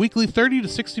Podcast, is a weekly 30 to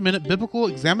 60-minute biblical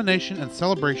examination and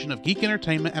celebration of geek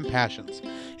entertainment and passions.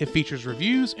 It features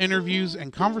reviews, interviews,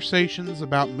 and conversations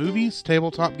about movies,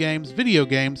 tabletop games, video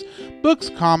games, books,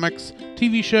 comics,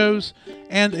 TV shows,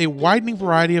 and a widening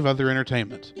variety of other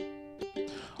entertainment.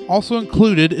 Also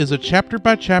included is a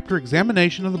chapter-by-chapter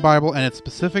examination of the Bible and its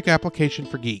specific application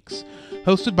for geeks.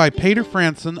 Hosted by Peter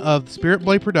Franson of Spirit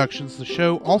Blade Productions, the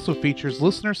show also features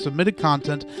listener-submitted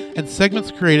content and segments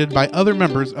created by other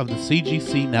members of the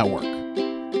CGC network.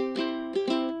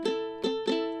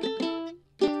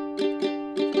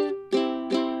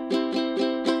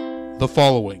 The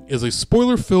following is a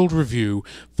spoiler-filled review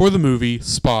for the movie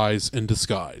Spies in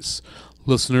Disguise.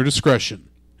 Listener discretion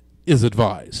is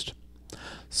advised.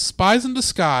 Spies in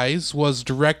Disguise was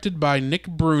directed by Nick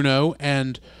Bruno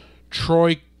and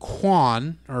Troy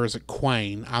Kwan, or is it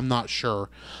Quain? I'm not sure.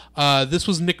 This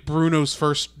was Nick Bruno's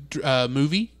first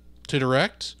movie to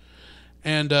direct.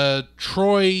 And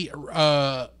Troy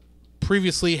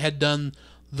previously had done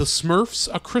The Smurfs,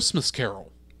 A Christmas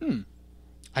Carol.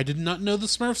 I did not know The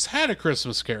Smurfs had a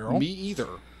Christmas Carol. Me either.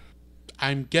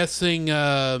 I'm guessing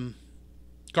Gargamel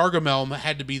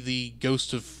had to be the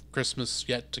ghost of Christmas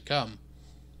yet to come.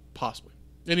 Possibly.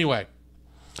 Anyway,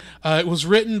 it was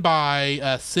written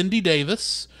by Cindy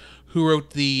Davis, who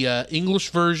wrote the English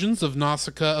versions of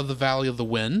Nausicaa of the Valley of the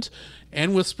Wind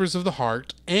and Whispers of the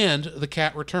Heart and The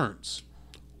Cat Returns.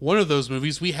 One of those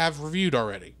movies we have reviewed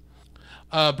already.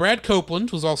 Brad Copeland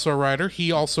was also a writer.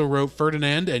 He also wrote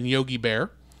Ferdinand and Yogi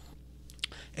Bear.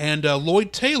 And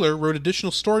Lloyd Taylor wrote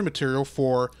additional story material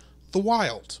for The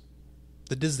Wild,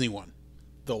 the Disney one.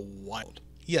 The Wild.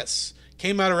 Yes.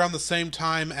 Came out around the same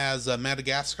time as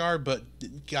Madagascar, but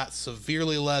got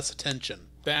severely less attention.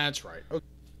 That's right. Okay.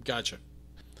 Gotcha.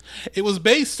 It was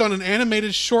based on an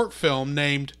animated short film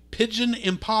named Pigeon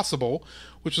Impossible,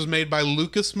 which was made by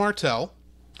Lucas Martel.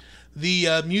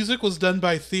 The music was done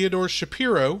by Theodore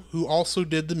Shapiro, who also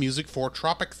did the music for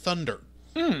Tropic Thunder.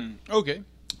 Okay.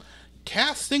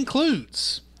 Cast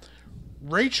includes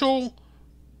Rachel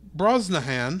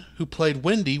Brosnahan, who played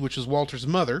Wendy, which is Walter's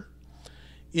mother.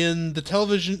 In the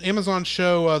television Amazon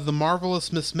show The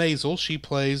Marvelous Miss Maisel, she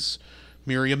plays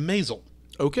Miriam Maisel,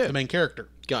 Okay. the main character.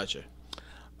 Gotcha.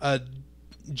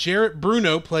 Jarrett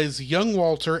Bruno plays young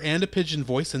Walter and a pigeon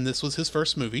voice, and this was his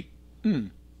first movie.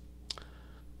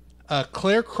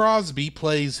 Claire Crosby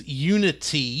plays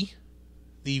Unity,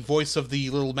 the voice of the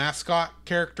little mascot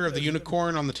character of the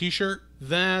unicorn on the t-shirt.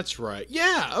 That's right.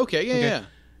 Yeah. Okay. Yeah.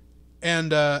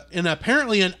 And in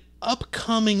apparently an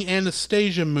upcoming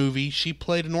Anastasia movie, she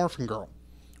played an orphan girl.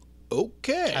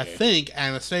 Okay. I think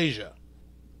Anastasia.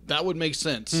 That would make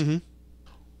sense.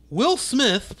 Will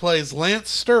Smith plays Lance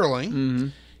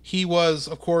Sterling. He was,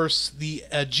 of course, the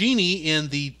genie in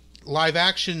the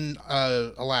live-action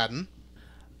Aladdin,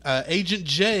 Agent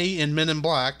J in Men in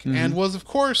Black, and was, of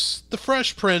course, the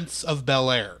Fresh Prince of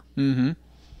Bel-Air.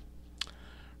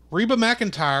 Reba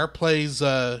McEntire plays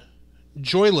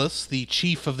Joyless, the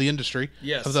chief of the industry,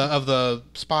 Yes. of the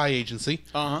spy agency.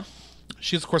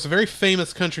 She's, of course, a very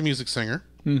famous country music singer.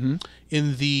 In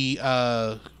the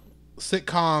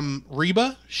sitcom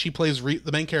Reba, she plays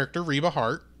the main character, Reba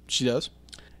Hart. She does.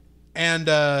 And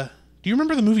do you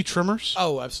remember the movie Tremors?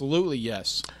 Oh, absolutely,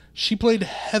 yes. She played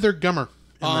Heather Gummer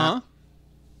in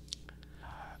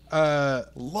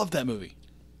that. Love that movie.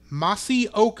 Masi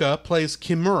Oka plays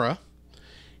Kimura.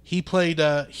 He played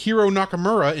Hiro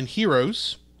Nakamura in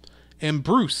Heroes and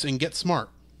Bruce in Get Smart.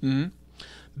 Ben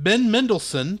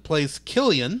Mendelsohn plays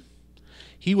Killian.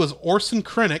 He was Orson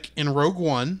Krennic in Rogue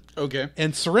One. Okay.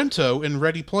 And Sorrento in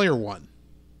Ready Player One.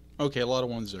 Okay, a lot of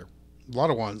ones there. A lot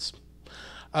of ones.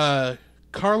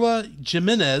 Carla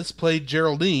Jimenez played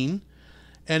Geraldine.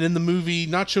 And in the movie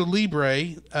Nacho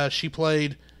Libre, she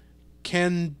played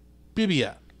Ken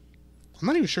Bibia. I'm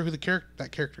not even sure who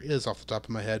that character is off the top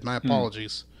of my head. My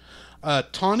apologies.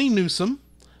 Tawny Newsome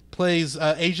plays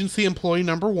agency employee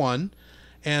number 1.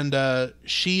 And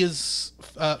she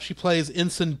plays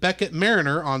Ensign Beckett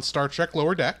Mariner on Star Trek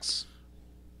Lower Decks.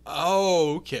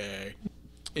 Oh, okay.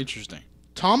 Interesting.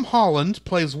 Tom Holland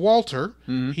plays Walter.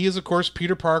 He is, of course,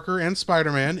 Peter Parker and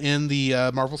Spider-Man in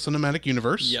the Marvel Cinematic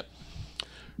Universe. Yep.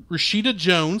 Rashida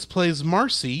Jones plays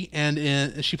Marcy,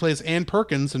 and she plays Ann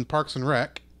Perkins in Parks and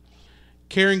Rec.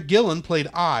 Karen Gillan played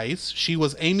Eyes. She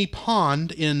was Amy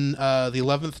Pond in the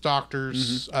 11th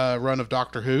Doctor's run of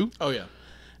Doctor Who. Oh, yeah.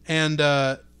 And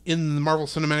in the Marvel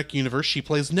Cinematic Universe, she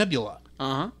plays Nebula.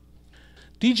 Uh-huh.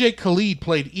 DJ Khalid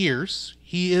played Ears.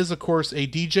 He is, of course, a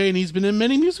DJ, and he's been in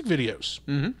many music videos.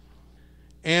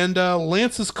 And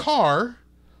Lance's car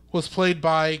was played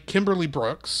by Kimberly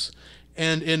Brooks.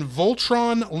 And in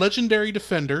Voltron Legendary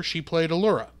Defender, she played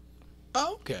Allura.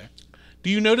 Oh, okay. Do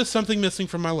you notice something missing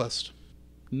from my list?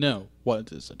 No.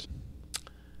 What is it?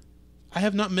 I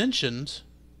have not mentioned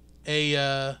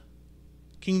a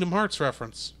Kingdom Hearts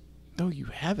reference. No, you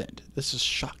haven't. This is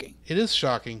shocking. It is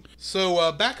shocking.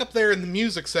 So back up there in the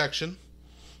music section,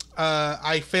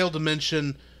 I failed to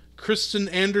mention Kristen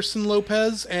Anderson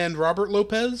Lopez and Robert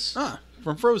Lopez.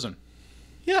 From Frozen.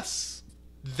 Yes.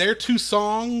 Their two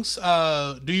songs,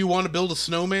 Do You Want to Build a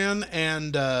Snowman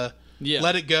and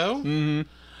Let It Go,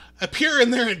 appear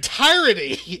in their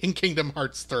entirety in Kingdom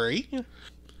Hearts 3.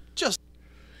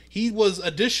 He was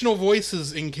additional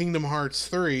voices in Kingdom Hearts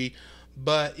 3,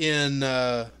 but in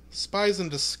Spies in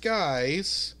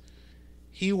Disguise,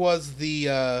 he was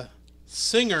the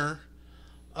singer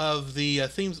of the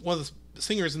themes. One of the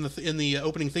singers in the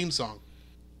opening theme song.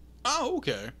 Oh,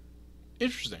 okay.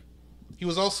 Interesting. He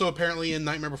was also apparently in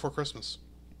Nightmare Before Christmas.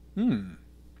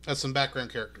 As some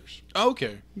background characters.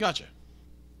 Okay, gotcha.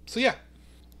 So yeah.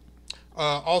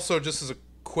 Also, just as a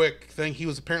quick thing, he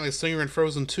was apparently a singer in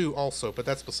Frozen 2 also, but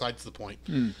that's besides the point.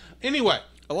 Anyway.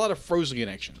 A lot of Frozen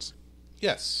connections.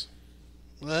 Yes.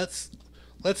 Let's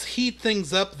heat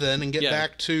things up then and get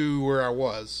back to where I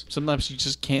was. Sometimes you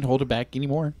just can't hold it back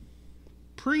anymore.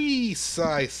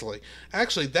 Precisely.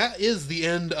 Actually, that is the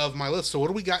end of my list. So what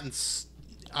do we got in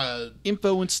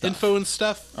info and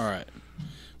stuff? All right.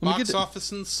 Box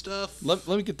office and stuff? Let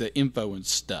me get the info and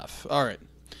stuff. All right.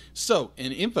 So,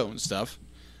 in info and stuff,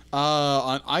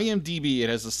 on IMDb, it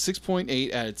has a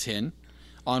 6.8 out of 10.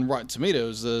 On Rotten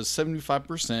Tomatoes, a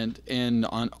 75%. And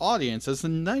on audience, it's a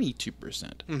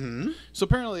 92%. So,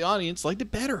 apparently, the audience liked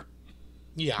it better.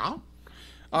 Yeah. All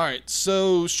right.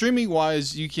 So,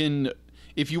 streaming-wise, you can...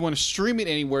 If you want to stream it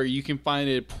anywhere, you can find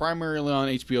it primarily on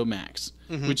HBO Max,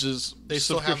 which is they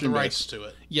still have the rights to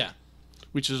it. Yeah,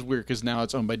 which is weird because now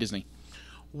it's owned by Disney.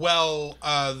 Well,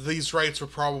 these rights were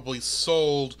probably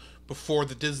sold before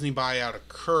the Disney buyout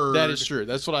occurred. That is true.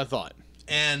 That's what I thought.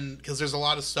 And because there's a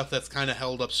lot of stuff that's kind of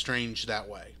held up strange that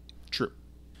way. True.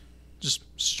 Just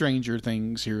Stranger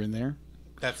Things here and there.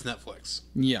 That's Netflix.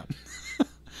 Yeah.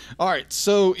 All right.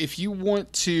 So if you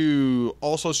want to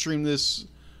also stream this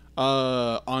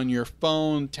on your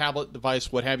phone, tablet,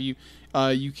 device, what have you,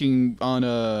 you can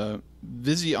on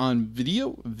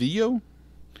Video.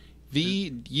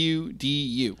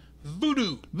 VUDU.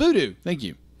 Voodoo. Thank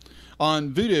you.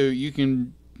 On Voodoo, you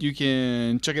can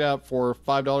check it out for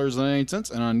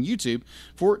 $5.99, and on YouTube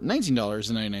for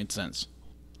 $19.99.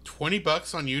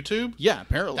 $20 on YouTube? Yeah,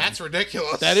 apparently. That's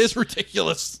ridiculous. That is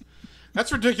ridiculous.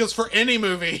 That's ridiculous for any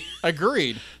movie.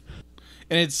 Agreed.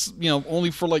 And it's,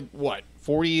 only for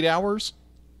 48 hours?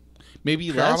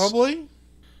 Maybe less? Probably.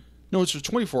 No, it's for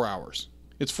 24 hours.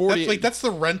 It's 40. That's the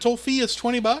rental fee is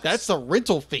 $20? That's the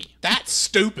rental fee. That's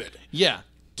stupid. Yeah.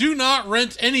 Do not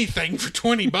rent anything for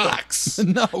 $20.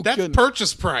 No, that's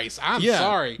purchase price. I'm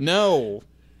sorry. No.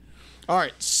 All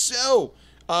right. So,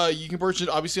 you can purchase it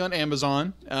obviously on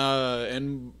Amazon,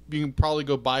 and you can probably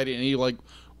go buy it at any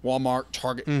Walmart,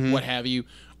 Target, what have you,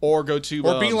 or go to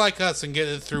or be like us and get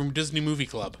it through Disney Movie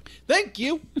Club. Thank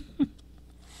you.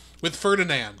 With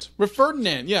Ferdinand.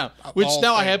 Yeah. Which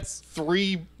now I have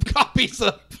 3 copies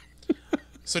of.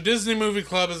 So Disney Movie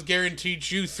Club has guaranteed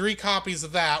you 3 copies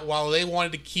of that, while they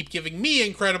wanted to keep giving me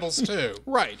Incredibles 2.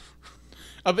 Right.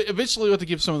 Eventually we'll have to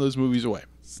give some of those movies away.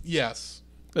 Yes.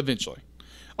 Eventually.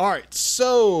 All right.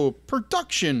 So,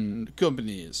 production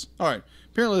companies. All right.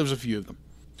 Apparently there's a few of them.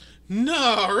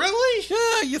 No, really?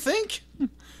 Yeah, you think?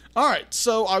 All right.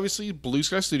 So, obviously, Blue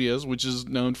Sky Studios, which is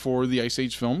known for the Ice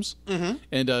Age films,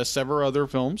 and several other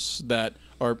films that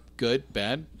are good,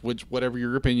 bad, whatever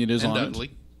your opinion is on ugly.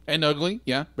 it. And ugly,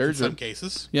 yeah, very in true. some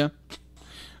cases. Yeah.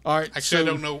 All right. Actually, I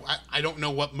don't know. I don't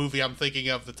know what movie I'm thinking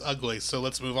of that's ugly. So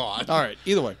let's move on. All right.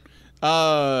 Either way.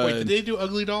 Wait, did they do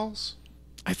Ugly Dolls?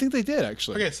 I think they did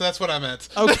actually. Okay, so that's what I meant.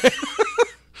 Okay.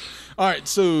 All right.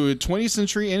 So 20th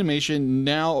Century Animation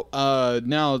now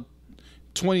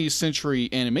 20th Century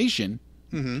Animation.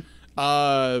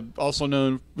 Also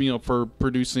known, for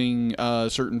producing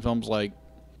certain films like,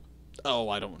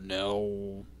 I don't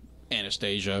know,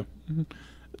 Anastasia.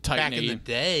 Back in the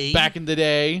day. Back in the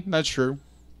day. That's true.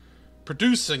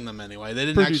 Producing them anyway. They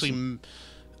didn't actually.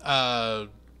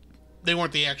 They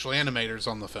weren't the actual animators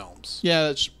on the films. Yeah,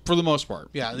 that's for the most part.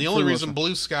 Yeah, and the only reason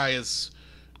Blue Sky was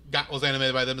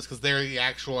animated by them is because they're the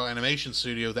actual animation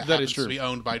studio that happens to be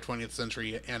owned by 20th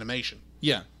Century Animation.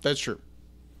 Yeah, that's true.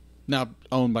 Now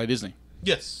owned by Disney.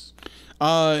 Yes.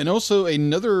 And also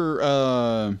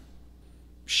another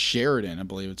Sheridan, I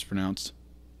believe it's pronounced.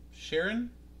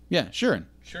 Sharon? Yeah, Sharon.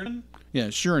 Sheridan? Yeah,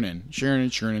 Sheridan.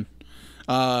 Sheridan.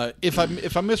 If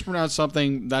I mispronounce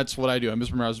something, that's what I do. I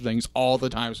mispronounce things all the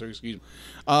time, so excuse me.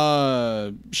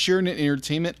 Sheridan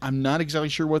Entertainment, I'm not exactly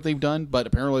sure what they've done, but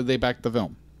apparently they backed the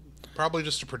film. Probably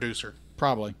just a producer.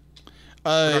 Probably.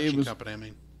 Production company, I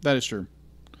mean. That is true.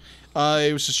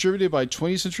 It was distributed by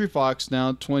 20th Century Fox,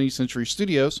 now 20th Century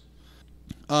Studios.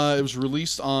 It was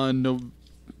released on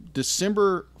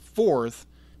December 4th,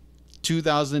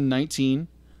 2019.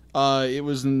 It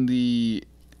was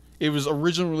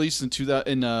originally released on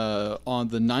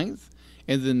the 9th,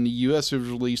 and then in the U.S. it was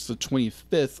released the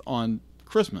 25th on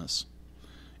Christmas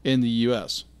in the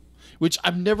U.S., which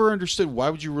I've never understood. Why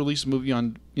would you release a movie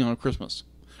on Christmas?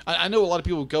 I know a lot of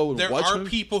people go and watch movies. There are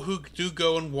people who do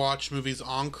go and watch movies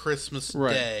on Christmas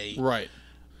Day. Right.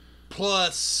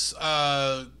 Plus,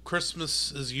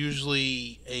 Christmas is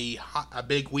usually a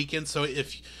big weekend, so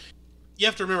if you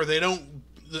have to remember,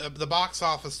 the box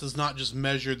office does not just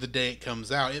measure the day it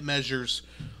comes out; it measures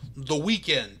the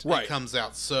weekend it comes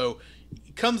out. So,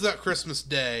 it comes out Christmas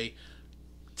Day.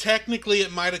 Technically,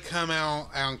 it might have come out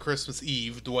on Christmas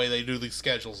Eve, the way they do these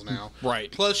schedules now.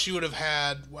 Right. Plus, you would have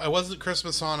had... Wasn't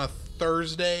Christmas on a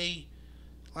Thursday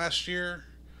last year?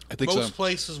 I think so. Most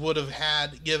places would have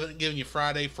had given you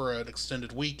Friday for an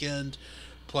extended weekend,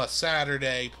 plus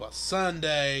Saturday, plus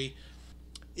Sunday.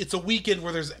 It's a weekend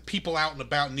where there's people out and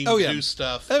about needing to do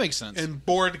stuff. That makes sense. And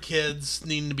bored kids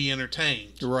needing to be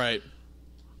entertained. Right.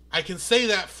 I can say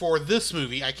that for this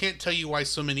movie. I can't tell you why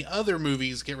so many other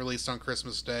movies get released on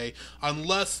Christmas Day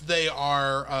unless they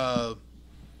are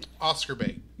Oscar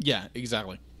bait. Yeah,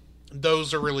 exactly.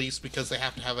 Those are released because they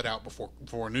have to have it out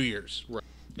before New Year's. Right.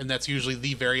 And that's usually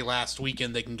the very last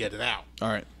weekend they can get it out. All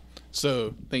right.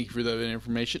 So, thank you for that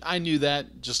information. I knew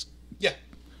that. Just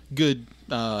good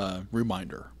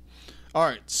reminder. All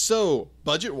right. So,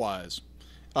 budget-wise,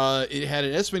 it had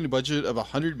an estimated budget of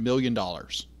 $100 million.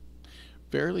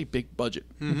 Fairly big budget.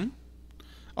 Mm-hmm.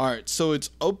 All right, so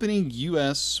its opening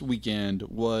U.S. weekend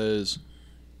was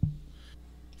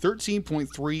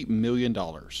 $13.3 million.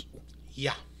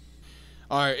 Yeah.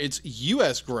 All right, its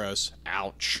U.S. gross,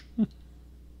 ouch,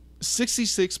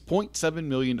 $66.7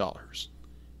 million.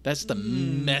 That's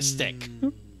domestic.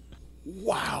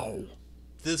 Wow.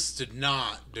 This did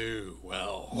not do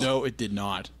well. No, it did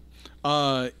not.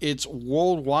 Its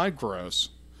worldwide gross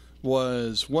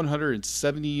was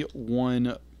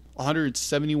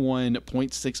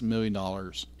 $171.6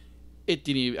 million. It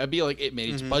didn't even, I'd be like it made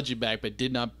its budget back, but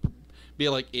did not be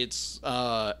like its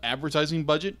advertising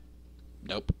budget.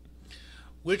 Nope.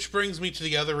 Which brings me to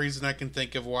the other reason I can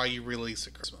think of why you release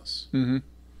at Christmas.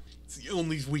 It's the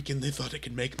only weekend they thought it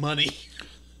could make money.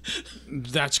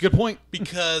 That's a good point.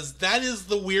 Because that is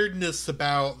the weirdness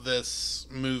about this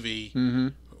movie,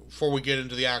 before we get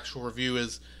into the actual review,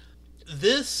 is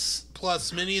this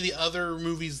plus many of the other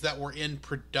movies that were in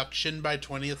production by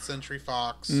 20th Century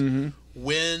Fox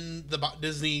when the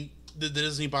Disney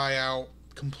buyout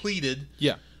completed.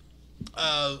 Yeah.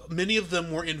 Many of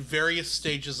them were in various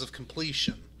stages of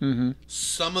completion.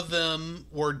 Some of them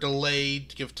were delayed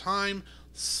to give time.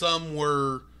 Some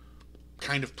were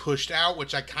kind of pushed out,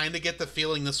 which I kind of get the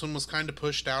feeling this one was kind of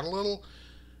pushed out a little.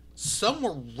 Some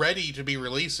were ready to be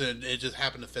released, and it just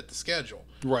happened to fit the schedule.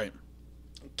 Right.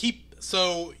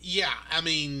 So, yeah, I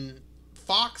mean,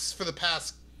 Fox for the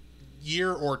past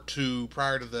year or two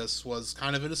prior to this was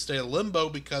kind of in a state of limbo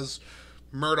because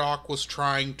Murdoch was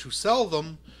trying to sell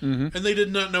them, and they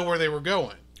did not know where they were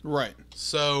going. Right.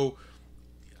 So,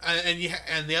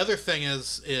 and the other thing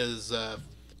is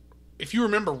if you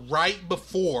remember, right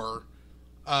before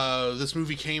this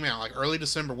movie came out, like early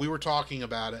December, we were talking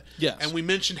about it. Yes. And we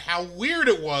mentioned how weird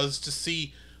it was to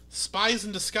see Spies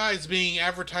in Disguise being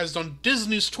advertised on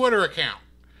Disney's Twitter account.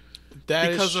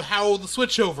 Because of how the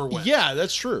switchover went. Yeah,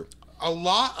 that's true.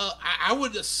 I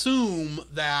would assume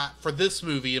that for this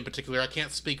movie in particular, I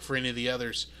can't speak for any of the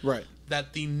others, right,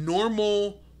 that the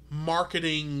normal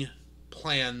marketing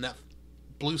plan that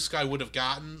Blue Sky would have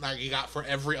gotten, like he got for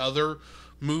every other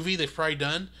movie they've probably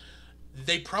done,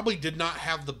 they probably did not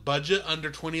have the budget under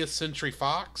 20th Century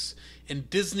Fox, and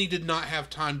Disney did not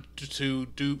have time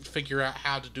to figure out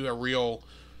how to do a real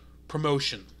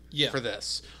promotion for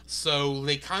this. So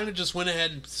they kind of just went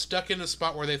ahead and stuck in a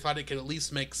spot where they thought it could at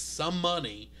least make some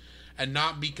money and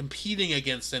not be competing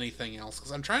against anything else.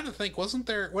 Because I'm trying to think, wasn't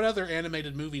there, what other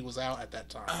animated movie was out at that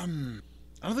time?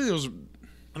 I don't think there was.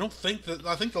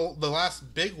 I think the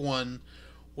last big one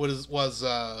was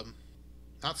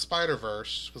not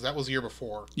Spider-Verse, because that was the year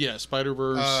before. Yeah,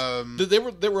 Spider-Verse.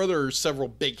 There were other several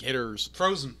big hitters.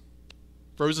 Frozen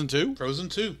 2? Frozen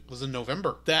 2 was in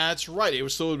November. That's right. It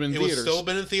was still been in theaters. It was still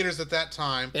been in theaters at that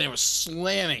time. And it was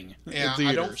slamming in theaters.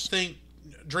 I don't think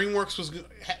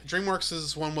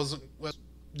DreamWorks' one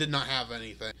did not have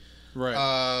anything.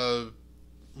 Right.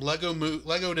 Lego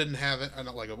didn't have it.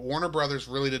 Not Lego, but Warner Brothers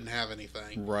really didn't have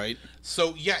anything. Right.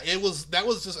 So yeah, that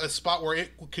was just a spot where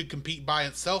it could compete by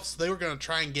itself. So they were going to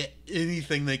try and get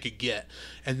anything they could get,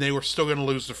 and they were still going to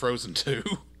lose to Frozen 2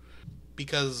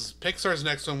 because Pixar's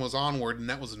next one was Onward, and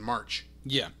that was in March.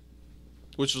 Yeah.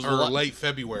 Which was late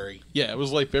February. Yeah, it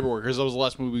was late February because that was the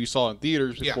last movie we saw in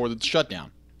theaters before the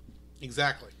shutdown.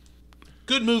 Exactly.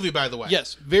 Good movie, by the way.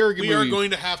 Yes, very good movie. We are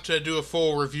going to have to do a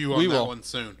full review on that one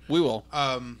soon. We will.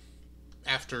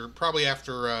 After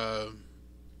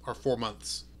our 4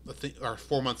 months, our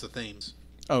 4 months of themes.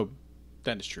 Oh,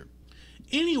 that is true.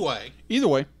 Anyway. Either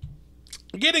way.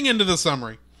 Getting into the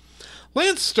summary.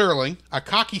 Lance Sterling, a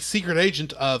cocky secret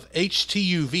agent of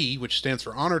HTUV, which stands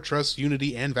for Honor, Trust,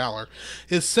 Unity, and Valor,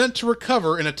 is sent to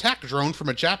recover an attack drone from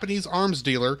a Japanese arms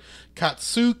dealer,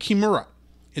 Katsu Kimura,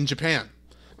 in Japan.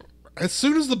 As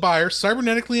soon as the buyer,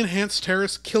 cybernetically enhanced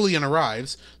terrorist Killian,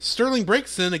 arrives, Sterling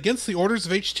breaks in against the orders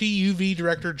of HTUV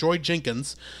director Joy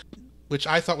Jenkins, which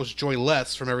I thought was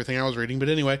joyless from everything I was reading, but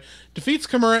anyway, defeats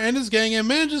Kimura and his gang and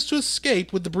manages to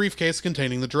escape with the briefcase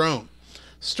containing the drone.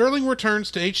 Sterling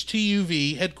returns to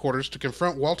HTUV headquarters to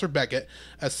confront Walter Beckett,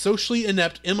 a socially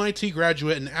inept MIT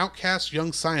graduate and outcast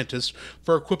young scientist,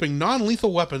 for equipping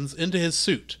non-lethal weapons into his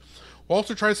suit.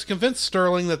 Walter tries to convince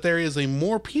Sterling that there is a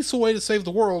more peaceful way to save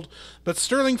the world, but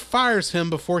Sterling fires him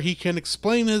before he can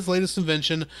explain his latest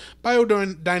invention,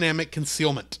 biodynamic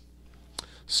concealment.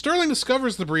 Sterling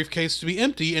discovers the briefcase to be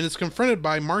empty and is confronted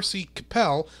by Marcy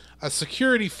Capel, a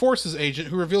security forces agent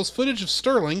who reveals footage of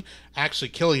Sterling, actually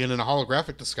Killian in a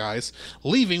holographic disguise,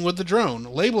 leaving with the drone,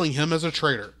 labeling him as a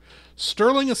traitor.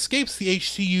 Sterling escapes the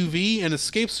HTUV and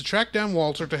escapes to track down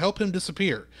Walter to help him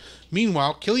disappear.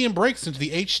 Meanwhile, Killian breaks into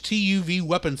the HTUV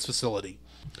weapons facility.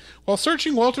 While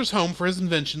searching Walter's home for his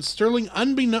invention, Sterling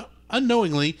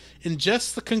unknowingly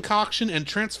ingests the concoction and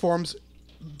transforms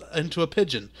into a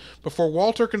pigeon before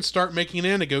Walter can start making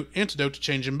an antidote to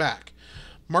change him back.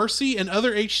 Marcy and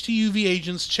other HTUV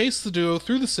agents chase the duo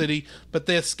through the city, but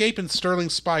they escape in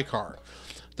Sterling's spy car.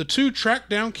 The two track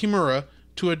down Kimura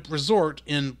to a resort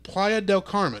in Playa del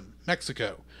Carmen,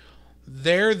 Mexico.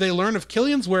 There, they learn of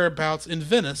Killian's whereabouts in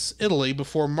Venice, Italy,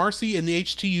 before Marcy and the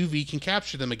HTUV can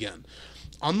capture them again.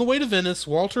 On the way to Venice,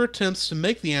 Walter attempts to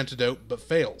make the antidote, but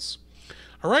fails.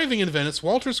 Arriving in Venice,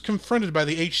 Walter is confronted by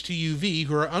the HTUV,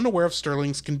 who are unaware of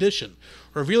Sterling's condition,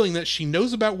 revealing that she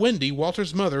knows about Wendy,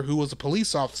 Walter's mother, who was a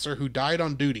police officer who died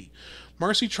on duty.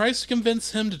 Marcy tries to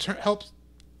convince him to help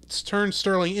turn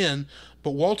Sterling in,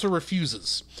 but Walter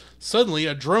refuses. Suddenly,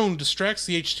 a drone distracts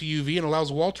the HTUV and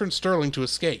allows Walter and Sterling to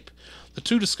escape. The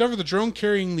two discover the drone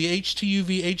carrying the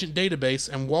HTUV agent database,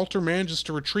 and Walter manages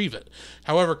to retrieve it.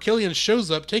 However, Killian shows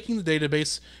up, taking the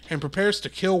database, and prepares to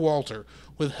kill Walter.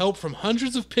 With help from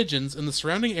hundreds of pigeons in the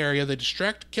surrounding area, they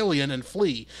distract Killian and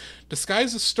flee.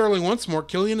 Disguised as Sterling once more,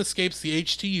 Killian escapes the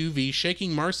HTUV,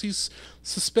 shaking Marcy's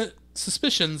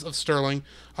suspicions of Sterling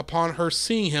upon her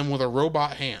seeing him with a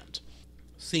robot hand.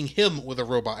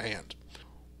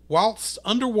 Whilst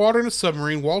underwater in a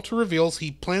submarine, Walter reveals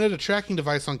he planted a tracking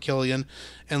device on Killian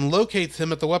and locates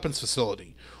him at the weapons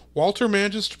facility. Walter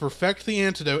manages to perfect the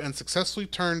antidote and successfully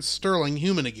turns Sterling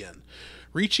human again.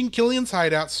 Reaching Killian's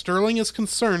hideout, Sterling is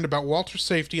concerned about Walter's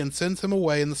safety and sends him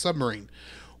away in the submarine.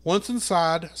 Once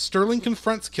inside, Sterling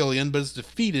confronts Killian but is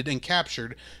defeated and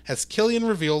captured as Killian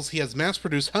reveals he has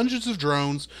mass-produced hundreds of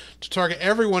drones to target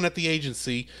everyone at the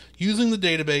agency, using the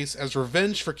database as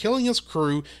revenge for killing his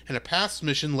crew in a past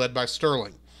mission led by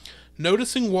Sterling.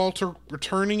 Noticing Walter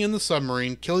returning in the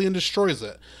submarine, Killian destroys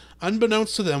it.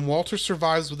 Unbeknownst to them, Walter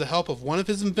survives with the help of one of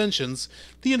his inventions,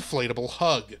 the inflatable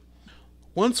hug.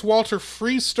 Once Walter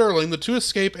frees Sterling, the two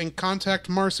escape and contact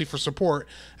Marcy for support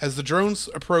as the drones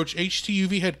approach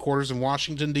HTUV headquarters in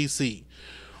Washington, D.C.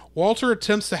 Walter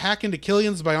attempts to hack into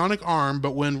Killian's bionic arm,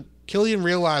 but when Killian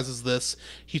realizes this,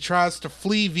 he tries to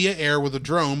flee via air with a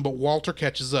drone, but Walter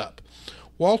catches up.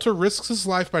 Walter risks his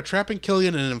life by trapping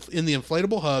Killian in the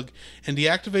inflatable hug and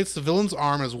deactivates the villain's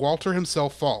arm as Walter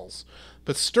himself falls.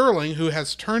 But Sterling, who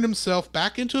has turned himself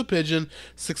back into a pigeon,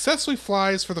 successfully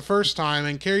flies for the first time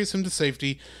and carries him to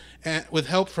safety with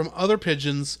help from other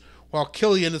pigeons, while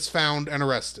Killian is found and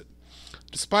arrested.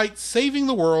 Despite saving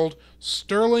the world,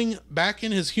 Sterling, back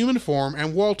in his human form,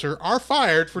 and Walter are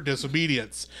fired for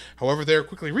disobedience. However, they are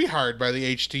quickly rehired by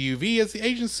the HTUV as the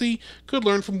agency could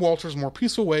learn from Walter's more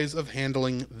peaceful ways of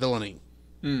handling villainy.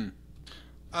 Do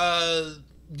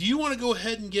you want to go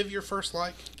ahead and give your first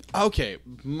like? Okay,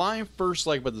 my first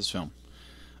like about this film.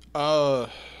 I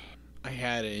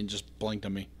had it and just blanked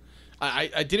on me.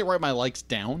 I didn't write my likes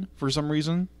down for some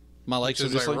reason. My likes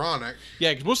Which is ironic.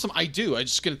 Yeah, because most of them I do. I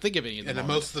just couldn't think of any. And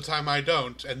most of the time I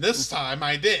don't. And this time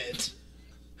I did.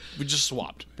 We just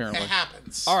swapped, apparently. It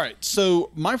happens. All right,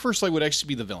 so my first like would actually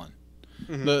be the villain.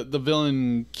 Mm-hmm. The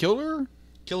villain killer?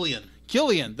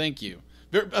 Killian, thank you.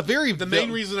 The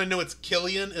main reason I know it's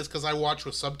Killian is because I watch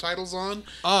with subtitles on,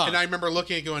 and I remember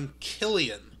looking at it going,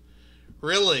 Killian?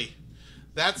 Really?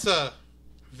 That's a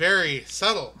very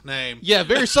subtle name. Yeah,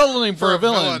 very subtle name for a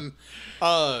villain.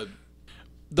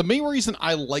 The main reason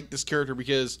I like this character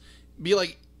because,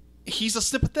 he's a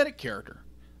sympathetic character.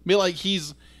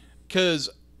 Because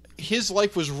his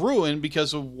life was ruined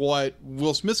because of what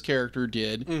Will Smith's character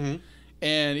did,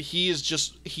 and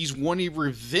he's wanting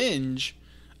revenge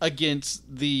against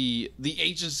the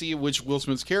agency of which Will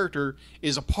Smith's character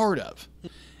is a part of.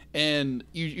 And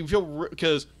you feel,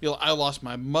 because I lost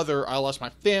my mother, I lost my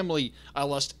family, I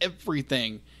lost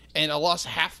everything, and I lost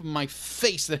half of my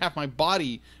face and half my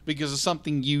body because of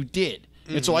something you did.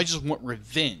 And so I just want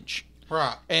revenge.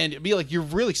 Right. And it'd be like, you're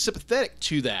really sympathetic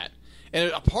to that.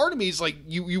 And a part of me is like,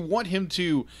 you want him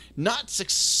to not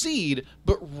succeed,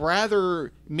 but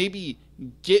rather maybe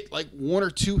get like one or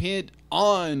two hit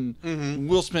on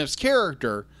Will Smith's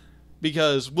character,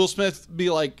 because Will Smith be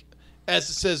like, as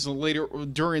it says later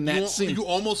during that scene, you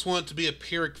almost want it to be a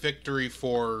Pyrrhic victory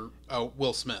for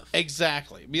Will Smith.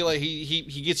 Exactly. Be like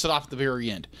he gets it off at the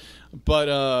very end. But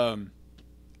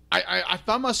I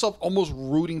found myself almost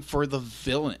rooting for the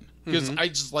villain, because I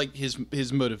just like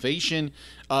his motivation,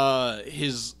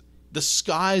 his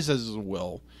disguise as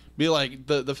well. Be like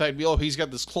the fact, he's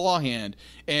got this claw hand,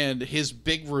 and his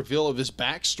big reveal of his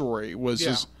backstory was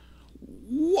just,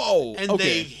 whoa. And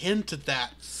they hinted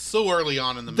that so early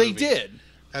on in the movie. They did.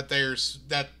 That there's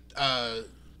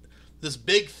this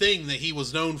big thing that he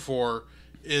was known for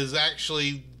is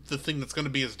actually the thing that's going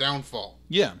to be his downfall.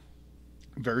 Yeah.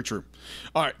 Very true.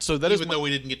 All right, so that Even though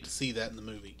we didn't get to see that in the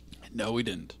movie. No, we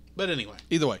didn't. But anyway.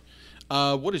 Either way.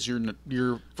 What is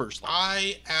your first line?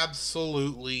 I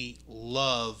absolutely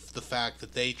love the fact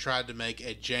that they tried to make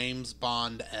a James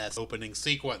Bond-esque opening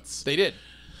sequence. They did.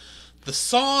 The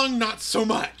song, not so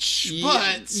much,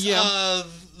 but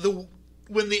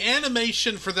when the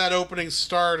animation for that opening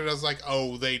started, I was like,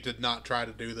 oh, they did not try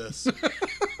to do this.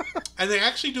 And they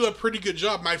actually do a pretty good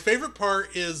job. My favorite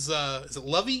part is it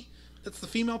Lovey? That's the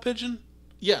female pigeon?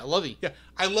 Yeah, Lovey. Yeah.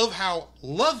 I love how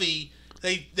Lovey,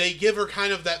 they give her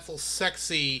kind of that little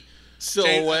sexy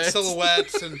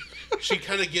silhouettes, and she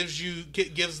kind of gives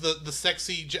the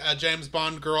sexy James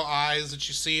Bond girl eyes that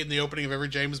you see in the opening of every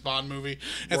James Bond movie.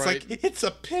 And it's like, it's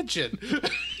a pigeon.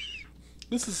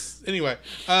 This is anyway.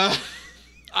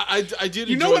 I did.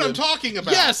 You know what I'm talking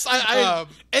about? Yes,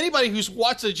 anybody who's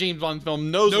watched a James Bond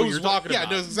film knows what you're talking about.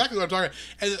 Yeah, knows exactly what I'm talking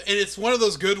about. And it's one of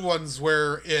those good ones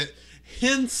where it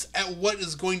hints at what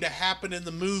is going to happen in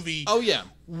the movie. Oh yeah,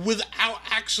 without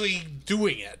actually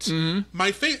doing it. Mm-hmm.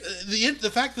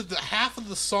 The fact that the half of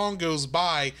the song goes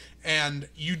by and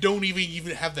you don't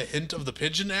even have the hint of the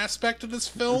pigeon aspect of this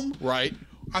film. Right.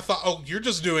 I thought, oh, you're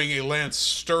just doing a Lance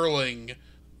Sterling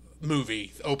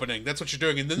movie opening. That's what you're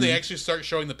doing. And then they actually start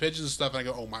showing the pigeons and stuff, and I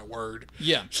go, oh my word.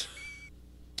 Yeah.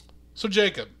 So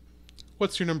Jacob,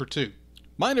 what's your number 2?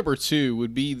 My number 2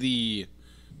 would be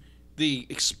the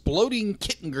exploding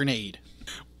kitten grenade.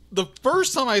 The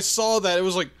first time I saw that, it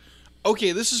was like,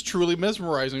 okay, this is truly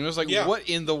mesmerizing. I was like, what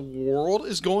in the world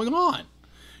is going on?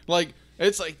 Like,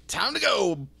 it's like, time to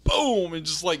go, boom, and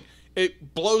just like,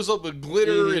 it blows up with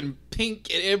glitter and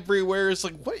pink and everywhere. It's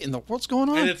like, what in the world's going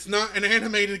on? And it's not an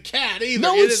animated cat either.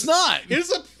 No, it's not.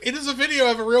 It is a video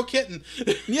of a real kitten.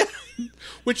 Yeah.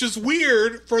 Which is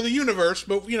weird for the universe,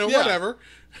 but, whatever.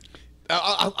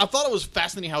 I thought it was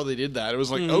fascinating how they did that. It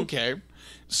was like, okay.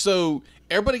 So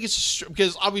everybody gets...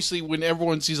 Because obviously when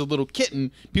everyone sees a little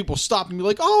kitten, people stop and be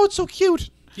like, oh, it's so cute.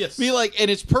 Yes. Be like,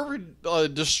 and it's perfect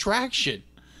distraction.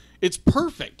 It's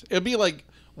perfect. It'd be like...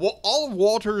 Well, all of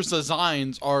Walter's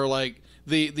designs are like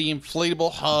the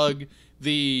inflatable hug,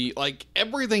 the like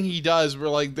everything he does. We're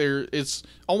like it's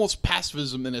almost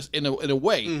pacifism in a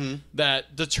way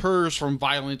that deters from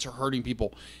violence or hurting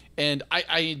people, and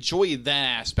I enjoy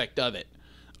that aspect of it.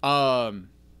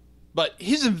 But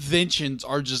his inventions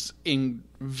are just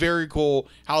very cool.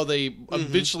 How they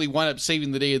eventually wind up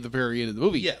saving the day at the very end of the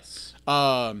movie. Yes.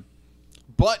 But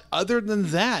other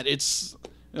than that, it's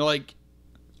like.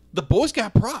 The boys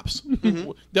got props.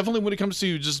 Definitely when it comes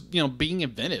to just, being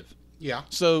inventive. Yeah.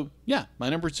 So, yeah, my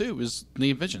number 2 is the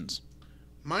inventions.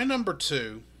 My number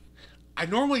 2, I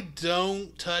normally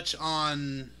don't touch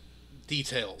on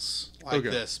details like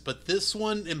this, but this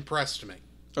one impressed me.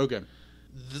 Okay.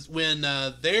 When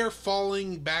they're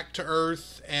falling back to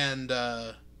Earth and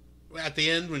at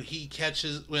the end when he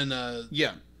catches...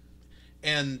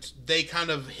 And they kind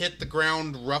of hit the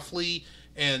ground roughly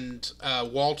and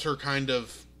Walter kind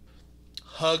of...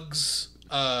 hugs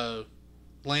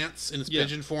Lance in his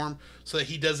pigeon form so that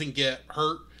he doesn't get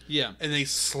hurt. Yeah. And they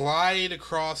slide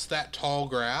across that tall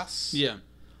grass. Yeah.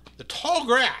 The tall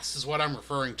grass is what I'm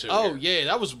referring to. Oh, yeah.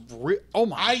 That was... oh,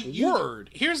 my word.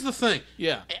 Here's the thing.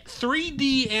 Yeah.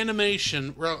 3D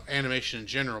animation... Well, animation in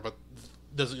general, but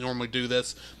doesn't normally do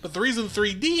this. But the reason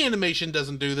 3D animation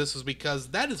doesn't do this is because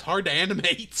that is hard to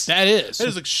animate. That is. That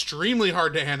is extremely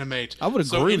hard to animate. I would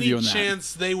agree with you on that. So any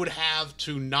chance they would have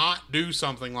to not do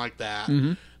something like that,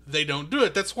 they don't do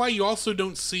it. That's why you also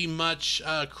don't see much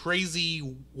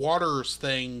crazy water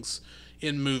things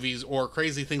in movies or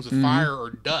crazy things with fire or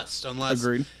dust unless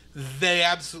they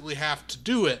absolutely have to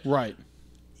do it. Right.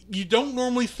 You don't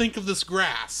normally think of this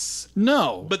grass.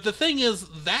 No. But the thing is,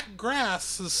 that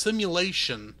grass's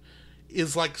simulation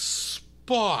is like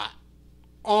spot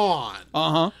on.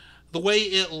 Uh-huh. The way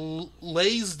it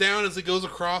lays down as it goes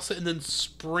across it and then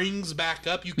springs back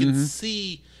up, you can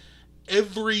see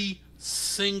every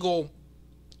single...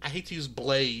 I hate to use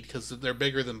blade because they're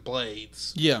bigger than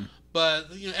blades. Yeah. But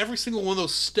every single one of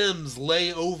those stems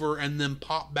lay over and then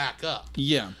pop back up.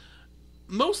 Yeah.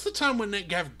 Most of the time when they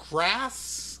have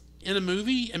grass in a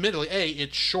movie, admittedly, A,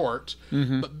 it's short,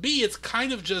 but B, it's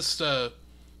kind of just a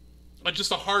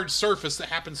hard surface that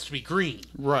happens to be green.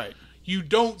 Right. You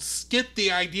don't get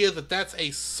the idea that that's a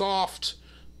soft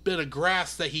bit of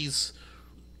grass that he's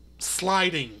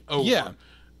sliding over. Yeah.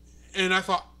 And I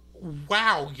thought,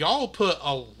 wow, y'all put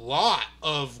a lot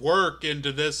of work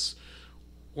into this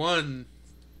one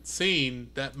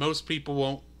scene that most people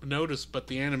won't notice, but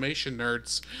the animation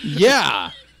nerds.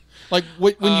 Yeah. Like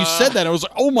when you said that, I was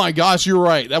like, "Oh my gosh, you're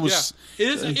right." That was it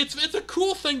is. It's a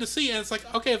cool thing to see, and it's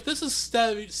like, okay, if this is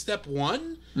step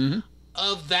one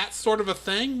of that sort of a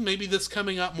thing, maybe this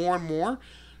coming up more and more.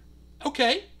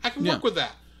 Okay, I can work with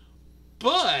that.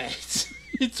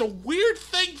 It's a weird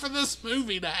thing for this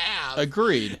movie to have.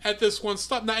 Agreed. At this one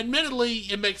stop. Now, admittedly,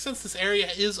 it makes sense. This area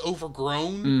is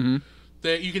overgrown. Mm-hmm.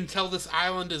 That you can tell this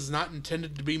island is not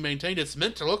intended to be maintained. It's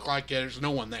meant to look like there's no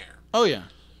one there. Oh, yeah.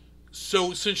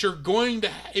 So, since you're going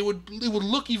to... It would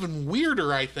look even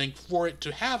weirder, I think, for it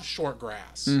to have short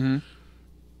grass. Mm-hmm.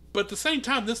 But at the same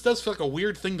time, this does feel like a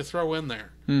weird thing to throw in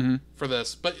there for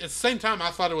this. But at the same time,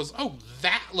 I thought it was,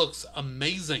 that looks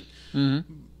amazing.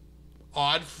 Mm-hmm.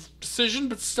 Odd decision,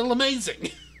 but still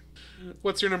amazing.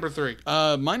 What's your number 3?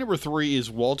 My number 3 is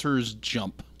Walter's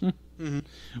jump. Mm-hmm.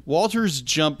 Walter's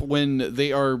jump when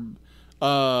they are...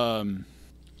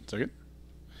 second?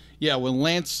 Yeah, when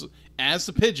Lance, as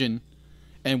the pigeon,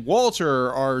 and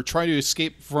Walter are trying to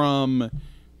escape from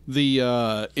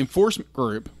the enforcement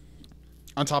group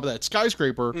on top of that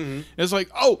skyscraper. And it's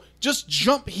like, just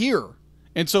jump here.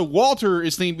 And so Walter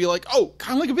is thinking, be like, kind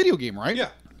of like a video game, right? Yeah.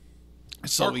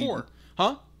 So parkour.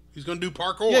 Huh? He's going to do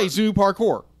parkour. Yeah, he's going to do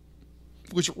parkour.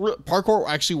 Which parkour,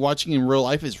 actually watching in real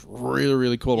life, is really,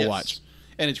 really cool to watch.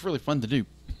 And it's really fun to do.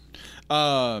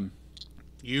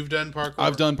 You've done parkour?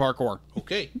 I've done parkour.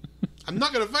 Okay. I'm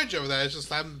not going to fight you over that. It's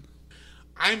just I'm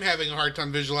having a hard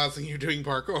time visualizing you doing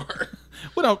parkour.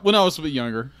 When I was a bit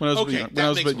younger. When I was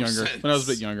a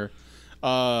bit younger.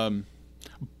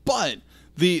 But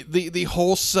the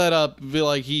whole setup,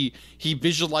 like he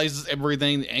visualizes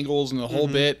everything, the angles and the whole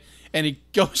bit, and he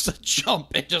goes to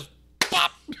jump and just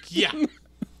pop. Yeah.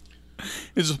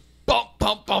 It's just bump,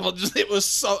 bump, bump. It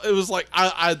was like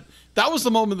I that was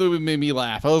the moment that made me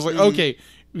laugh. I was like, okay,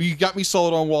 you got me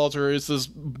sold on Walter. It's this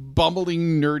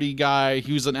bumbling nerdy guy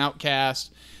who's an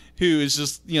outcast, who is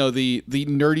just, the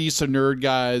nerdiest of nerd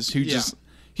guys who just,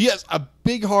 he has a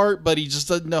big heart, but he just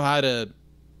doesn't know how to,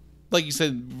 like you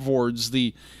said before,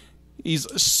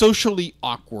 he's socially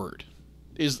awkward.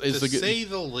 To say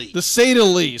the least. To say the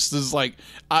least. Is like,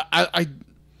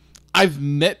 I've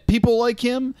met people like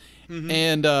him,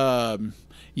 and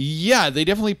they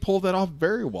definitely pull that off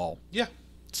very well. Yeah.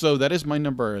 So that is my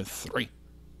number 3.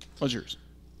 What's yours?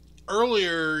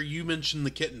 Earlier, you mentioned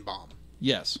the kitten bomb.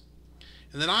 Yes.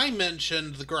 And then I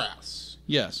mentioned the grass.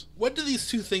 Yes. What do these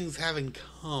two things have in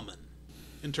common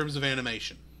in terms of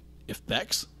animation?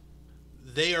 Effects?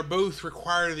 They are both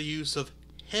require the use of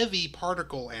heavy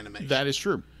particle animation. That is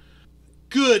true.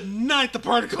 Good night, the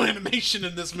particle animation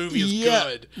in this movie is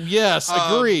good. Yes,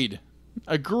 agreed.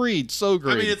 Agreed, so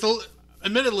agreed. I mean, it's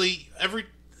admittedly,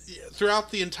 throughout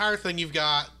the entire thing, you've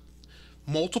got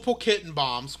multiple kitten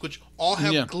bombs, which all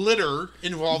have glitter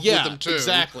involved with them, too.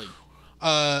 Exactly.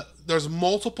 There's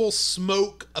multiple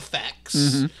smoke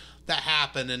effects that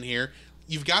happen in here.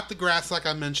 You've got the grass, like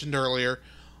I mentioned earlier.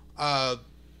 And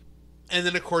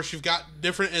then, of course, you've got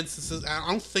different instances. I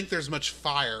don't think there's much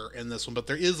fire in this one, but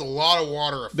there is a lot of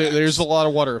water effects. There's a lot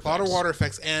of water effects. A lot of water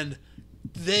effects, and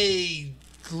they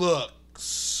look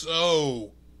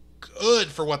so good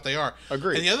for what they are.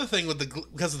 Agreed. And the other thing,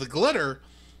 because of the glitter,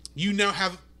 you now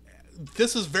have...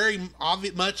 This is very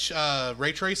much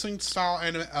ray tracing style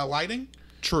and lighting.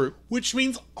 True. Which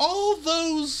means all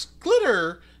those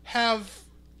glitter have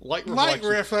light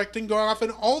reflecting going off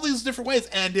in all these different ways,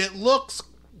 and it looks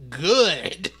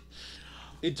good.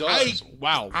 It does.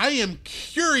 Wow. I am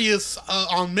curious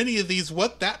on many of these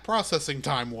what that processing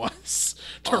time was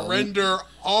to render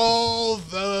all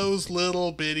those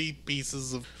little bitty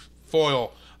pieces of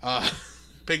foil,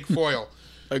 pink foil.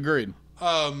 Agreed.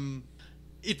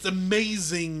 It's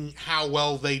amazing how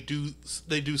well they do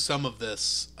some of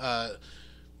this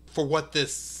for what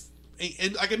this,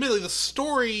 and like admittedly the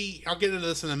story, I'll get into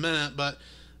this in a minute, but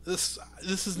this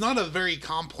is not a very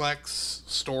complex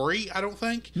story, I don't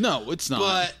think. No, it's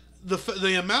not. But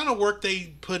the amount of work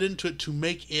they put into it to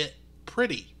make it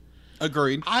pretty,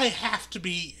 agreed, I have to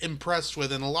be impressed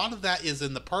with, and a lot of that is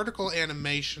in the particle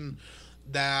animation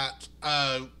that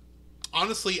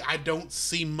honestly I don't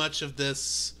see much of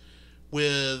this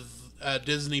with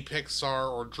Disney, Pixar,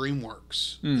 or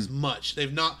DreamWorks as much.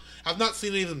 I've not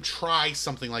seen any of them try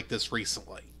something like this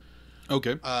recently.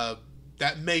 Okay.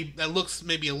 That looks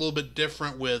maybe a little bit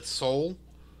different with Soul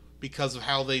because of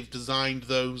how they've designed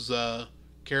those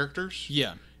characters.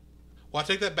 Yeah. Well, I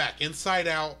take that back. Inside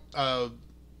Out,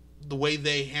 the way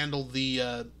they handled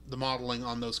the modeling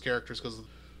on those characters, because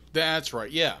that's right.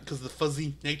 Yeah. Because of the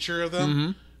fuzzy nature of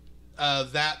them.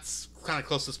 That's kind of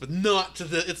closest, but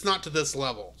it's not to this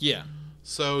level. Yeah.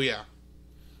 So yeah.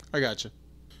 I gotcha.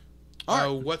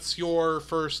 What's your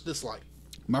first dislike?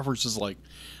 My first dislike.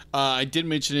 I did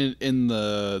mention it in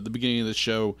the beginning of the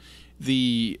show.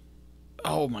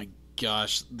 Oh my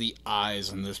gosh, the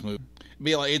eyes in this movie.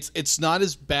 It's not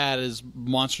as bad as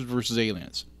Monsters vs.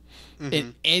 Aliens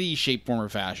in any shape, form, or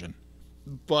fashion.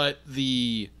 but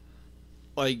the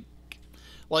like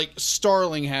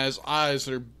Starling has eyes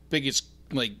that are big as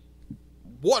like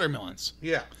watermelons.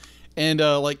 Yeah. And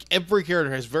like every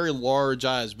character has very large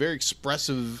eyes, very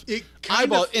expressive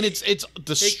eyeballs, and it's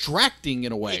distracting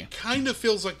in a way. It kind of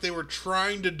feels like they were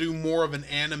trying to do more of an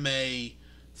anime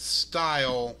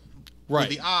style with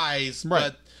the eyes,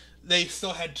 but they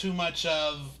still had too much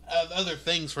of other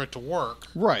things for it to work.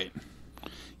 Right.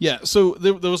 Yeah. So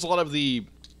there was a lot of the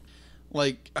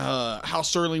like how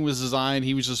Sterling was designed.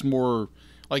 He was just more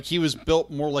like he was built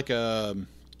more like a.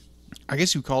 I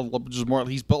guess you call it just more.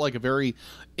 He's built like a very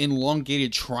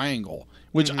elongated triangle,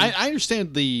 which I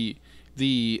understand the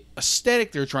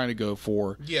aesthetic they're trying to go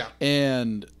for. Yeah,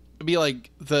 and be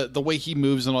like the way he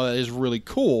moves and all that is really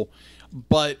cool,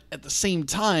 but at the same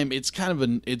time, it's kind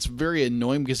of it's very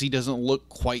annoying because he doesn't look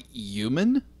quite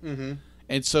human. Mm-hmm.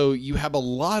 And so you have a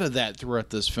lot of that throughout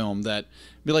this film. That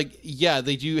be like, yeah,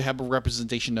 they do have a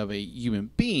representation of a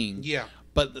human being. Yeah,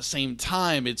 but at the same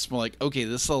time, it's more like, okay,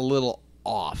 this is a little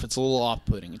off. It's a little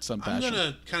off-putting in some fashion. I'm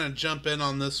going to kind of jump in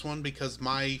on this one because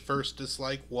my first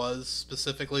dislike was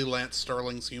specifically Lance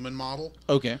Sterling's human model.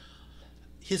 Okay.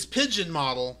 His pigeon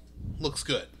model looks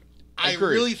good. I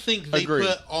Agreed. really think they Agreed.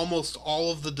 put almost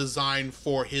all of the design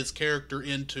for his character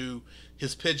into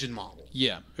his pigeon model.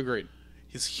 Yeah, agreed.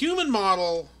 His human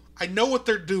model, I know what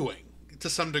they're doing to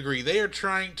some degree. They are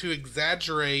trying to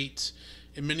exaggerate,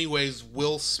 in many ways,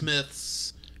 Will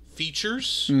Smith's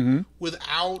features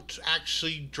without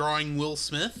actually drawing Will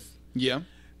Smith. Yeah.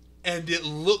 And it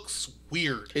looks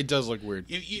weird. It does look weird.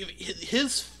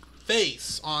 His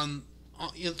face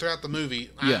throughout the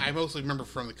movie, I mostly remember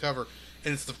from the cover,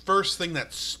 and it's the first thing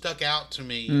that stuck out to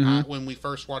me when we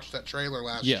first watched that trailer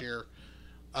last year.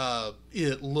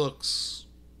 It looks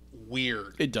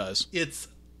weird. It does. It's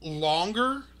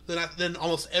longer than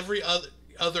almost every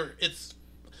other.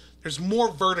 There's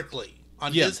more vertically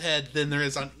on his head than there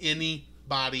is on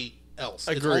anybody else.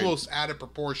 Agreed. It's almost out of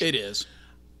proportion. It is.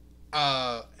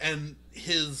 And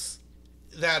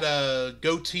that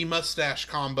goatee mustache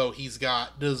combo he's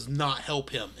got does not help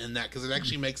him in that because it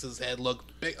actually makes his head look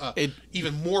big,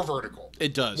 even more vertical.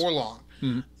 It does. More long.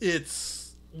 Mm-hmm.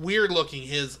 It's weird looking.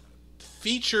 His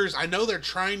features, I know they're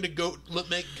trying to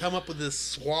come up with this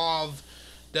suave,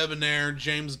 debonair,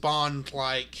 James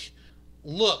Bond-like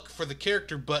look for the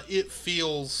character, but it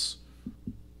feels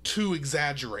too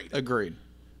exaggerated. Agreed.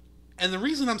 And the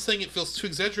reason I'm saying it feels too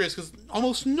exaggerated is because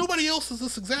almost nobody else is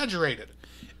this exaggerated.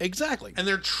 Exactly. And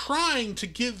they're trying to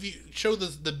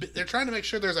they're trying to make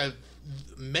sure there's a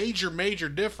major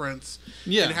difference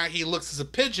in how he looks as a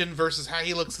pigeon versus how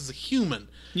he looks as a human.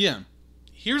 Yeah.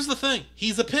 Here's the thing.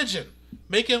 He's a pigeon.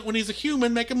 When he's a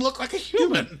human, make him look like a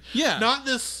human. Yeah. Not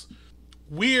this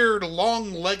weird,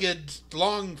 long-legged,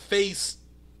 long-faced,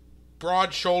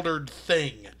 broad-shouldered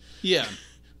thing. Yeah.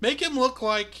 Make him look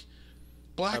like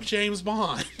Black James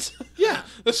Bond. Yeah.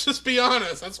 Let's just be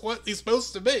honest. That's what he's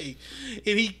supposed to be.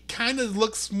 And he kind of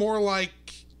looks more like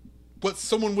what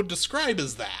someone would describe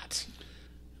as that.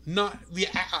 Not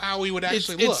how he would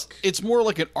actually look. It's more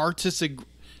like an artistic,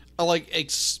 almost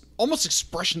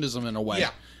expressionism in a way.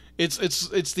 Yeah. It's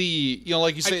the,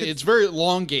 like you say, it's very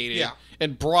elongated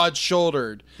and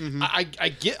broad-shouldered. Mm-hmm. I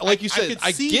get, like you said,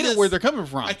 I get it where they're coming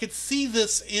from. I could see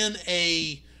this in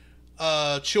a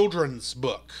children's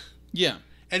book. Yeah.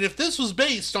 And if this was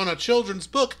based on a children's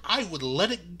book, I would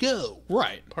let it go.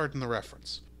 Right. Pardon the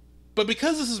reference. But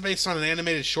because this is based on an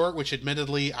animated short, which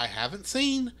admittedly I haven't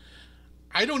seen,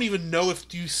 I don't even know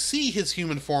if you see his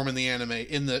human form in the anime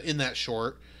in that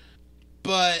short.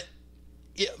 But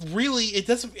it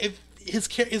doesn't. His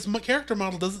character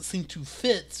model doesn't seem to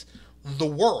fit the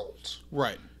world.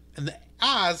 Right. And the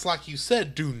eyes, like you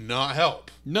said, do not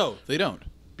help. No, they don't.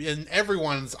 And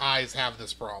everyone's eyes have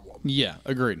this problem. Yeah,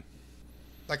 agreed.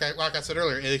 Like I said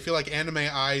earlier, they feel like anime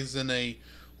eyes in a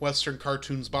Western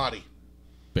cartoon's body.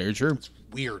 Very true. It's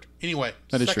weird. Anyway,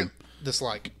 that is second true.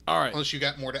 Dislike. All right. Unless you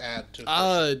got more to add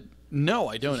to no,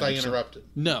 I don't. I interrupted.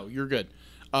 No, you're good.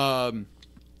 My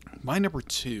number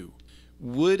 2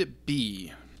 would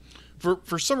be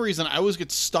for some reason I always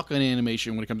get stuck on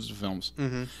animation when it comes to films.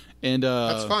 Mm-hmm. And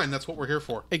that's fine. That's what we're here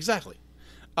for. Exactly.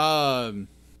 The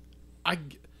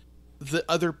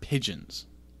other pigeons.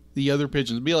 Be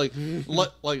like,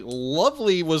 like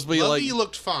Lovely was be Lovely like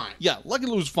looked fine. Yeah,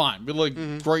 Lovely was fine. But like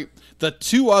great. The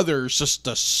two others just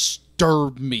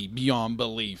disturbed me beyond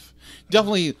belief.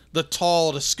 Definitely the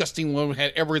tall, disgusting one who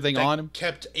had everything on him.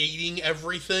 Kept eating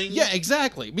everything. Yeah,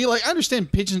 exactly. Be like, I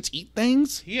understand pigeons eat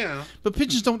things. Yeah. But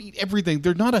pigeons don't eat everything.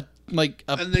 They're not a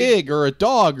pig or a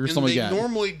dog or something like that. They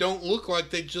normally don't look like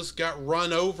they just got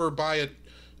run over by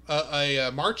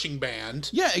a marching band.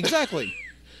 Yeah, exactly.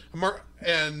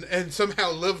 And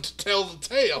somehow lived to tell the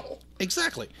tale.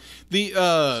 Exactly.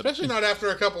 Especially not after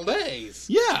a couple days.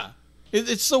 Yeah.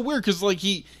 It's so weird because like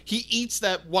he eats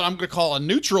that what I'm going to call a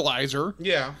neutralizer.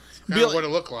 Yeah, kind of what it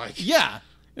looked like. Yeah,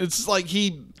 it's like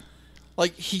he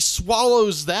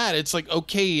swallows that. It's like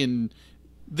okay, and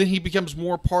then he becomes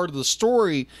more part of the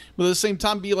story. But at the same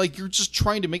time, be like you're just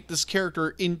trying to make this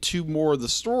character into more of the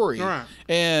story. Right.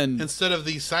 And instead of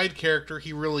the side character,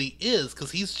 he really is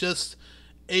because he's just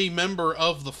a member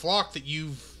of the flock that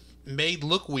you've made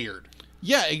look weird.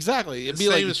 Yeah, exactly. The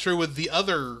same is true with the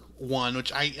other one,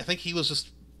 which I think he was just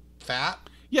fat.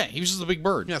 Yeah, he was just a big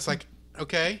bird. Yeah, it's like,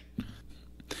 okay.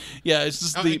 Yeah, it's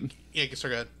just Yeah, go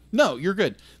ahead. No, you're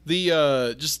good.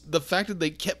 Just the fact that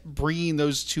they kept bringing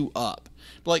those two up.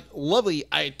 Like, Lovely,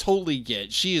 I totally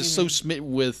get. She is so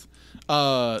smitten with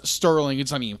Sterling,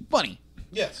 it's not even funny.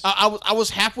 Yes. I was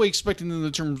halfway expecting them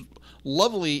to turn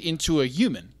Lovely into a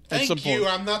human at some point. Thank you.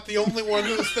 I'm not the only one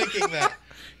who was thinking that.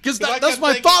 Because that's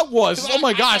my thought was, oh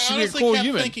my gosh, she'd be a cool kept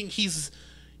human. Thinking he's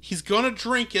gonna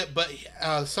drink it, but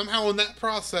somehow in that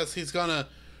process he's gonna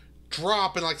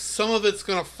drop, and like some of it's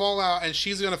gonna fall out, and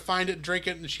she's gonna find it, drink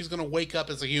it, and she's gonna wake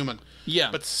up as a human. Yeah,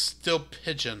 but still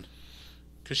pigeon,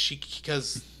 because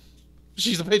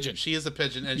she's a pigeon. She is a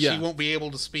pigeon, and she won't be able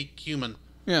to speak human.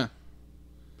 Yeah.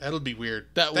 That'll be weird.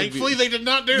 Thankfully, they did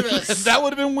not do this. That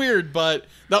would have been weird, but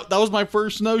that was my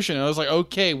first notion. I was like,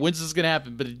 okay, when's this going to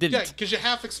happen? But it didn't. Yeah, because you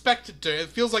half expect it to. It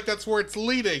feels like that's where it's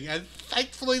leading, and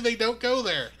thankfully they don't go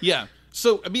there. Yeah.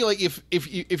 So, I'd be like, if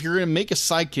you're going to make a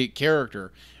sidekick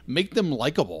character, make them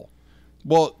likable.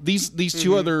 Well, these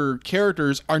two other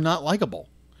characters are not likable.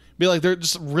 Be like, they're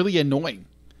just really annoying.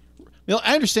 You know,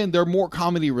 I understand they're more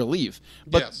comedy relief,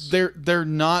 but they're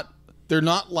not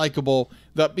likable.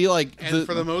 That be like, and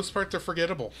for the most part, they're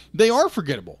forgettable. They are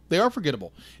forgettable.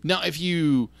 Now, if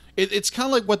you, it's kind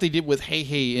of like what they did with Hey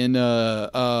Hey in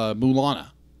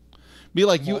Mulana. Be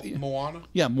like Moana.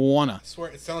 Yeah, Moana. I swear,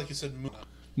 it sounded like you said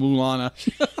Mulana.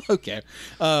 Okay,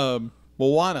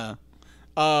 Moana.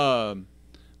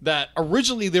 That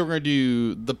originally they were going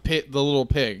to do the little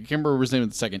pig. I can't remember his name in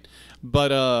the second,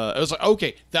 but I was like,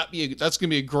 okay, that's going to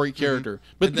be a great character.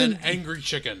 But then Angry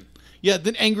Chicken. Yeah,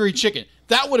 then Angry Chicken.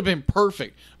 That would have been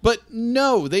perfect. But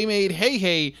no, they made Hey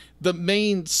Hey the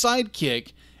main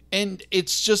sidekick, and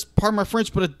it's just, pardon my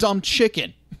French, but a dumb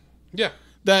chicken. Yeah.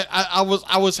 That I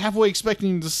was halfway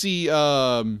expecting to see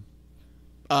our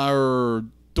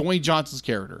Dwayne Johnson's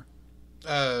character.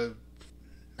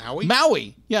 Maui?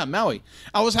 Maui. Yeah, Maui.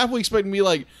 I was halfway expecting to be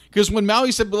like, because when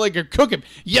Maui said, like, cook him.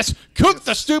 Yes, cook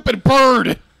the stupid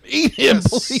bird. Eat him,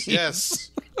 please. Yes.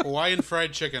 Hawaiian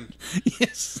fried chicken.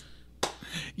 Yes.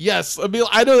 Yes, I mean,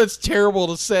 I know that's terrible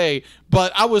to say,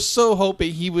 but I was so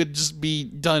hoping he would just be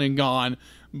done and gone.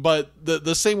 But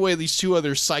the same way these two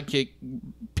other sidekick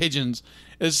pigeons,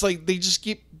 it's like they just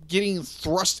keep getting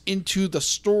thrust into the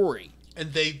story.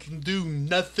 And they can do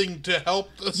nothing to help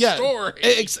the story.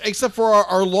 Except for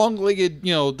our long-legged,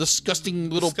 disgusting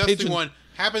little pigeon. One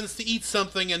happens to eat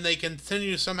something, and they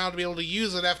continue somehow to be able to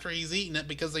use it after he's eaten it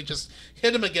because they just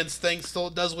hit him against things so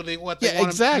it does what they want him to do.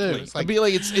 It's like, I'd be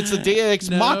like, it's a Deus Ex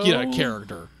Machina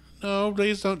character. No,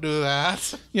 please don't do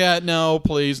that. Yeah, no,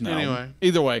 please, no. Anyway.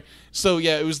 Either way. So,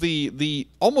 yeah, it was the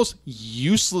almost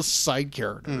useless side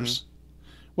characters.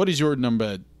 What is your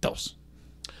number dos?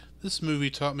 This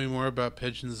movie taught me more about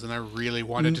pigeons than I really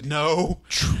wanted to know.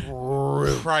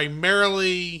 True.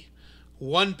 Primarily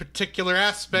one particular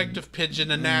aspect of pigeon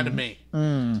anatomy.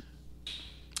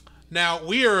 Now,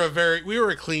 we are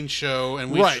a clean show,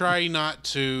 and we try not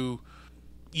to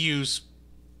use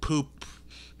poop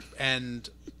and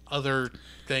other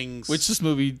things. Which this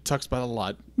movie talks about a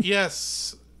lot.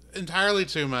 Yes, entirely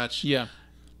too much. Yeah.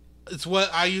 It's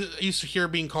what I used to hear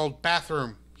being called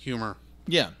bathroom humor.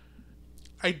 Yeah.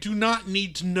 I do not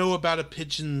need to know about a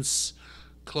pigeon's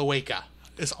cloaca.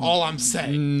 Is all I'm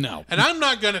saying. No. And I'm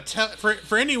not going to tell...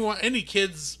 For any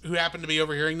kids who happen to be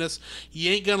overhearing this,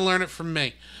 you ain't going to learn it from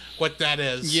me, what that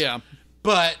is. Yeah.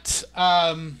 But,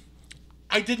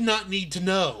 I did not need to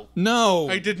know. No.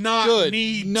 I did not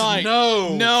need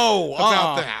to know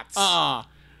about that.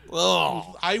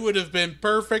 I would have been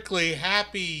perfectly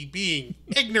happy being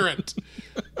ignorant.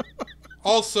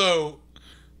 Also,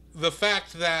 the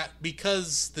fact that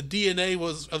because the DNA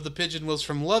of the pigeon was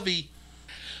from Lovey,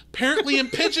 apparently in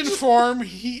pigeon form,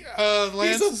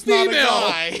 Lance is not a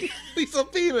guy. He's a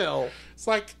female. It's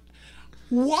like,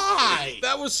 why?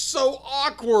 That was so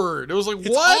awkward. It was like,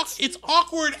 what? It's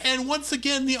awkward, and once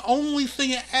again, the only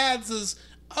thing it adds is,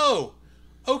 oh,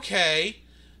 okay,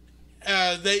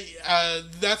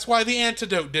 that's why the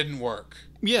antidote didn't work.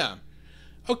 Yeah.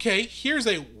 okay, here's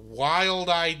a wild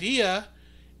idea.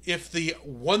 If the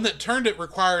one that turned it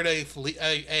required a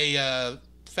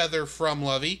feather from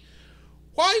Lovey,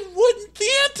 why wouldn't the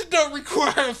antidote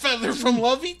require a feather from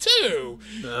Lovey too?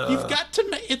 You've got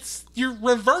to you're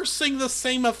reversing the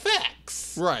same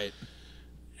effects. Right.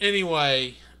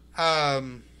 Anyway,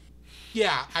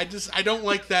 yeah, I don't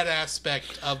like that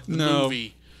aspect of the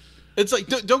movie. It's like,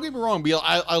 don't get me wrong, Beal.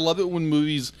 I love it when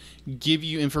movies give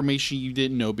you information you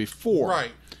didn't know before.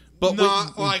 Right. But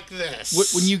not like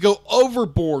this. When you go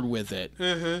overboard with it,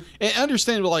 and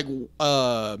understand, like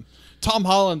Tom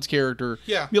Holland's character,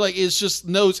 be like, it's just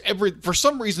for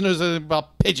some reason knows everything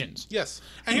about pigeons. Yes,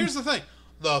 and here's the thing: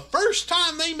 the first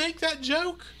time they make that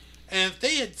joke, and if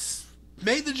they had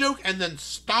made the joke and then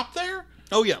stopped there,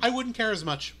 I wouldn't care as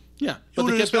much. Yeah, it would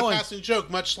have just been a passing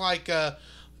joke, much like,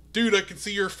 dude, I can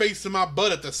see your face in my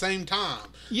butt at the same time.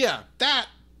 Yeah, that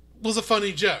was a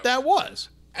funny joke. That was.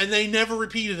 And they never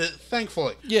repeated it,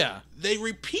 thankfully. Yeah. They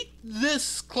repeat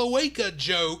this cloaca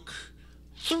joke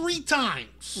 3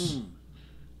 times.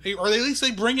 Or at least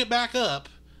they bring it back up.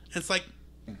 And it's like,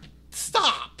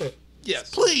 stop. Yes.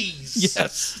 Please.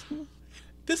 Yes.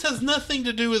 This has nothing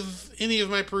to do with any of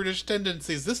my prudish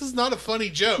tendencies. This is not a funny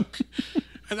joke.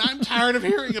 And I'm tired of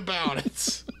hearing about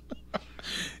it.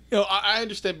 I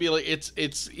understand, being like, it's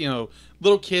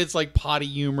little kids like potty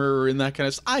humor and that kind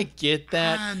of stuff. I get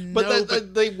that,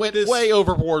 but they went way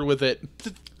overboard with it.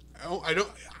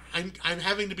 I'm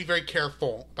having to be very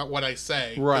careful about what I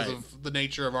say because of the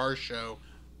nature of our show.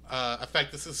 In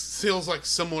fact, this feels like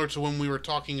similar to when we were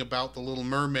talking about the Little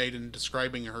Mermaid and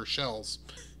describing her shells.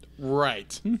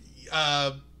 Right.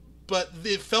 But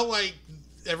it felt like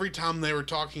every time they were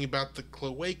talking about the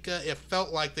cloaca, it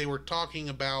felt like they were talking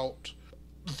about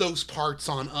those parts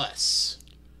on us.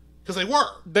 Because they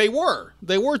were. They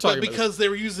were talking about because they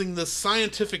were using the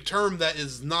scientific term that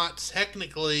is not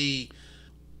technically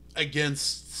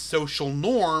against social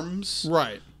norms.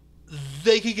 Right.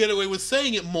 They could get away with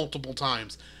saying it multiple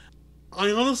times.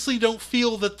 I honestly don't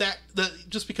feel that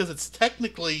just because it's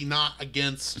technically not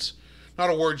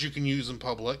a word you can use in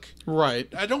public.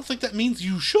 Right. I don't think that means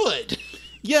you should.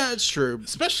 Yeah, it's true.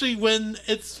 Especially when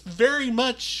it's very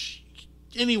much...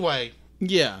 Anyway.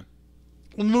 Yeah.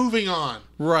 Moving on.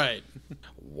 Right.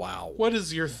 Wow. What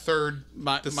is your third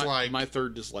dislike? My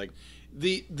third dislike.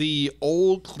 The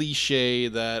old cliche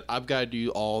that I've got to do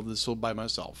all this all by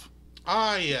myself.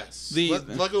 Ah, yes. The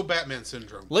Lego Batman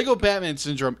syndrome. Lego Batman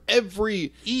syndrome.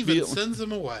 Even sends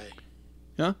him away.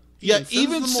 Huh?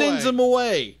 Even sends him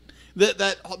away.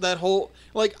 That whole,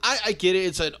 like, I get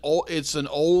it. It's an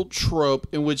old trope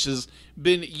in which has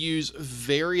been used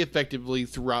very effectively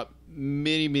throughout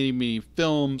many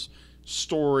films,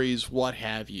 stories, what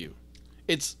have you.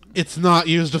 It's not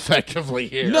used effectively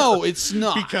here. No, it's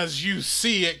not. Because you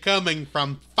see it coming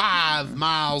from 5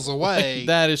 miles away.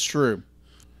 That is true.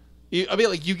 I mean,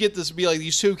 like, you get this, be like,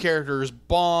 these two characters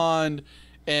bond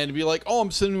and be like, oh,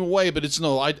 I'm sending them away, but it's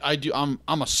no,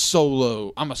 I'm a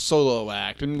solo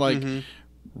act. And like,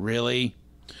 really?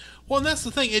 Well, and that's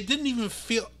the thing. It didn't even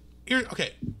feel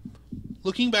okay.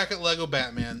 Looking back at Lego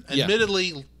Batman,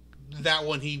 admittedly, that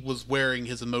one he was wearing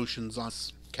his emotions on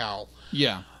his cowl.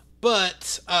 Yeah.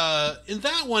 But in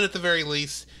that one, at the very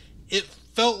least, it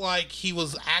felt like he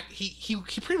was he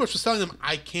pretty much was telling them,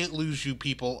 I can't lose you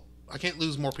people. I can't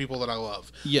lose more people that I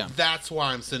love. Yeah. That's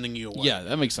why I'm sending you away. Yeah,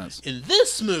 that makes sense. In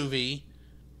this movie,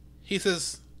 he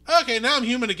says, okay, now I'm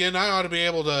human again. I ought to be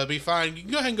able to be fine. You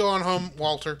can go ahead and go on home,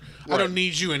 Walter. Right. I don't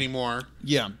need you anymore.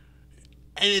 Yeah.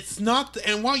 And it's not...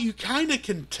 And while you kind of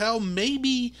can tell,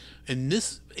 maybe in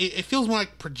this... It feels more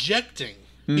like projecting.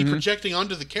 He projecting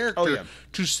onto the character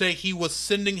to say he was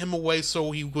sending him away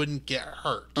so he wouldn't get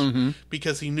hurt.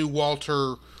 Because he knew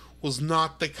Walter was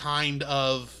not the kind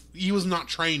of... He was not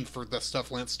trained for the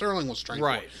stuff Lance Sterling was trained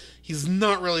for. He's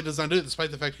not really designed to do it, despite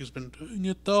the fact he's been doing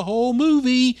it the whole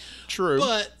movie. True.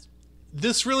 But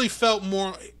this really felt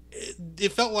more...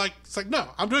 It felt like... It's like, no,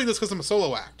 I'm doing this because I'm a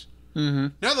solo act.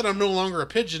 Now that I'm no longer a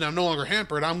pigeon, I'm no longer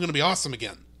hampered, I'm going to be awesome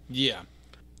again. Yeah.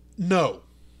 No.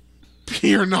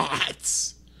 You're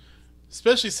not.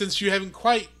 Especially since you haven't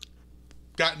quite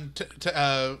gotten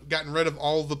rid of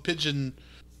all the pigeon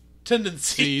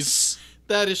tendencies.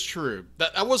 That is true.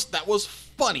 That was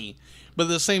funny, but at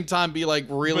the same time, be like,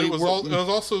 really. But it was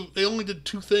also they only did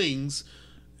 2 things.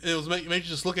 And it was make you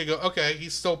just look and go, okay,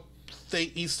 he's still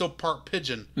part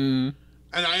pigeon.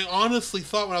 And I honestly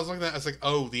thought when I was looking at that, I was like,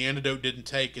 oh, the antidote didn't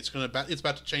take. It's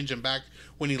about to change him back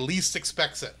when he least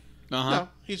expects it. No,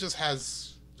 he just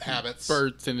has habits.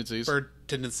 Bird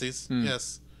tendencies.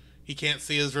 Yes. He can't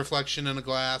see his reflection in a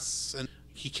glass, and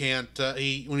he can't.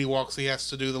 When he walks, he has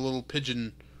to do the little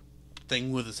pigeon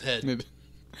thing with his head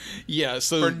Yeah,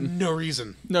 so for no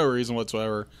reason. no reason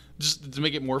whatsoever. Just to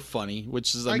make it more funny,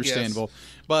 which is understandable.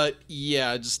 But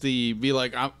yeah, just the be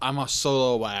like, I'm a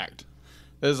solo act.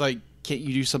 It's like, can't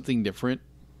you do something different?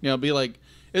 You know, be like,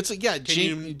 it's like, yeah,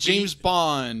 James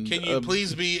Bond. Can you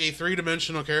please be a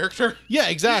 3-dimensional character? Yeah,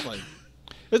 exactly.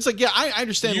 It's like, yeah, I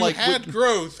understand. You like, had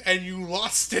growth and you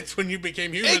lost it when you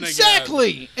became human again.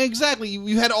 Exactly.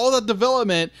 You had all that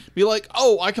development. Be like,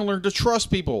 oh, I can learn to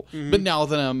trust people. Mm-hmm. But now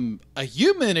that I'm a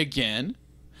human again,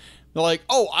 they're like,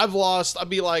 oh, I've lost. I'd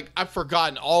be like, I've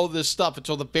forgotten all of this stuff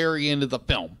until the very end of the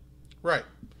film. Right.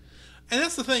 And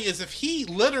that's the thing is, if he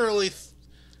literally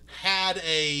had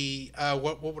a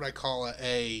what would I call it,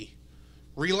 a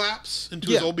relapse into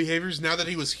his old behaviors now that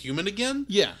he was human again,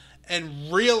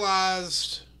 and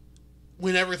realized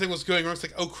when everything was going wrong, it's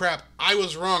like, oh crap, I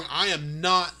was wrong, I am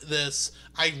not this,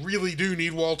 I really do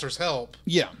need Walter's help,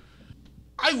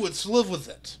 I would live with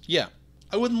it.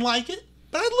 I wouldn't like it,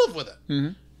 but I'd live with it.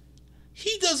 Mm-hmm.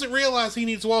 He doesn't realize he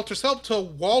needs Walter's help till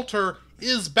Walter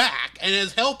is back and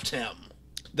has helped him.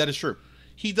 That is true.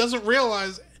 He doesn't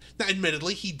realize. Now,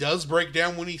 admittedly, he does break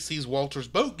down when he sees Walter's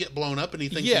boat get blown up and he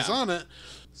thinks he's on it.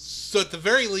 So at the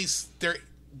very least,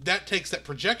 that takes that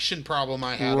projection problem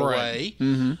I had away.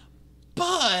 Mm-hmm.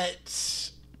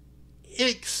 But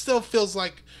it still feels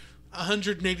like a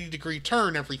 180-degree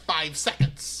turn every 5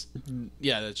 seconds.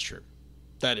 Yeah, that's true.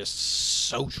 That is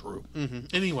so true.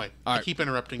 Mm-hmm. Anyway, I keep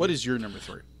interrupting. What is your number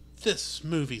 3? This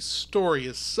movie's story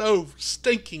is so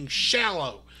stinking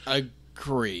shallow.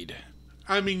 Agreed.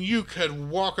 I mean, you could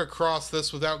walk across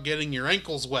this without getting your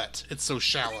ankles wet. It's so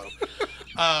shallow.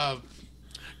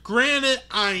 Granted,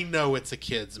 I know it's a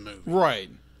kid's movie. Right.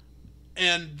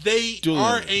 And they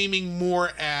are aiming more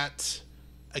at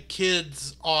a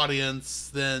kid's audience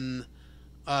than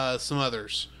some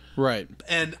others. Right.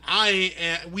 And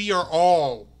we are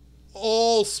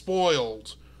all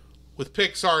spoiled with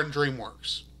Pixar and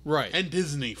DreamWorks. Right. And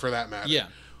Disney, for that matter. Yeah.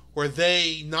 Where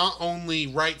they not only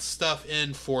write stuff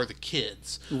in for the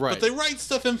kids, right, but they write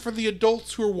stuff in for the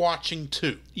adults who are watching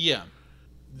too. Yeah.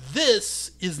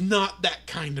 This is not that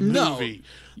kind of movie.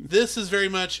 No. This is very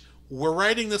much, we're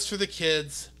writing this for the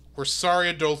kids. We're sorry,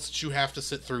 adults, that you have to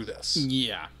sit through this.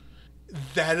 Yeah.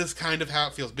 That is kind of how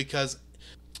it feels, because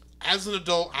as an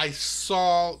adult, I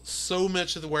saw so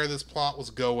much of where this plot was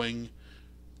going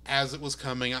as it was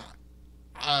coming.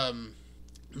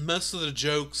 Most of the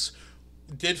jokes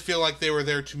did feel like they were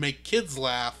there to make kids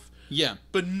laugh. Yeah.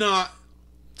 But not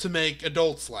to make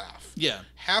adults laugh. Yeah.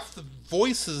 Half the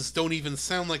voices don't even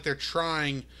sound like they're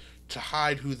trying to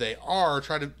hide who they are,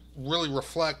 try to really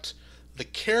reflect the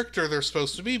character they're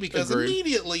supposed to be, because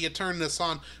immediately you turn this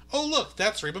on, oh look,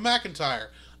 that's Reba McEntire.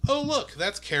 Oh look,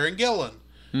 that's Karen Gillan.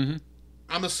 Mm-hmm.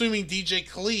 I'm assuming DJ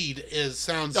Khaled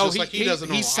sounds just like he doesn't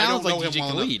know. He sounds like DJ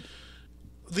Khaled.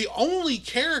 The only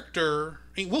character,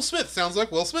 Will Smith sounds like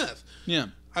Will Smith. Yeah.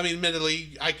 I mean,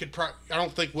 admittedly, I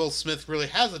don't think Will Smith really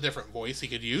has a different voice he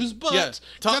could use, but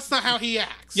that's not how he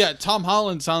acts. Yeah, Tom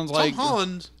Holland sounds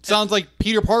like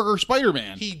Peter Parker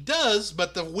Spider-Man. He does,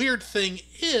 but the weird thing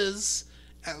is,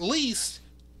 at least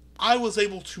I was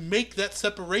able to make that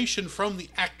separation from the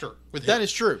actor with him. That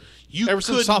is true. Ever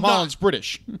since Tom Holland's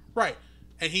British. Right.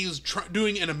 And he's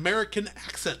doing an American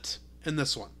accent in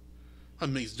this one. I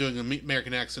mean, he's doing an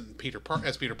American accent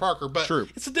as Peter Parker, but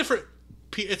it's a different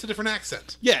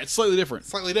accent. Yeah, it's slightly different.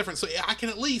 So I can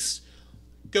at least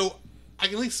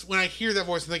when I hear that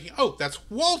voice, I'm thinking, oh, that's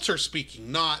Walter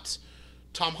speaking, not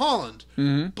Tom Holland.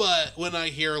 Mm-hmm. But when I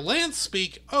hear Lance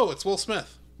speak, oh, it's Will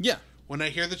Smith. Yeah. When I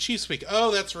hear the Chief speak,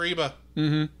 oh, that's Reba.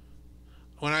 Mm-hmm.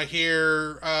 When I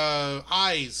hear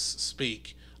Eyes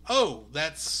speak, oh,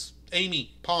 that's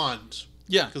Amy Pond.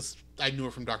 Yeah. Because I knew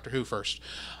her from Doctor Who first.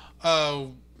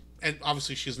 And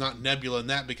obviously she's not Nebula in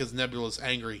that, because Nebula's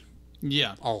angry.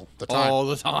 Yeah. All the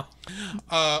time.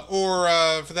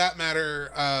 Or for that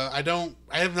matter, I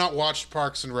have not watched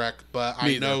Parks and Rec, but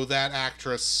I know that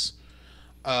actress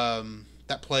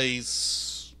that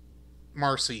plays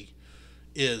Marcy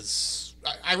is.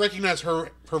 I recognize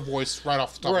her voice right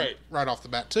off the top, right off the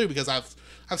bat too, because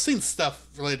I've seen stuff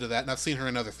related to that, and I've seen her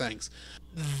in other things.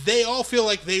 They all feel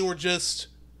like they were just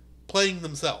playing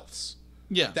themselves.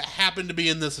 Yeah. That happened to be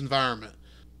in this environment.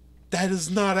 That is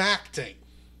not acting.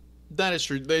 That is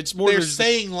true. It's more. They're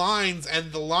saying lines,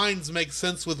 and the lines make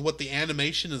sense with what the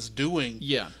animation is doing.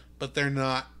 Yeah. But they're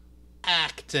not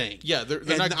acting. Yeah, they're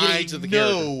not getting into the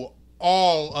character. I know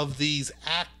all of these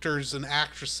actors and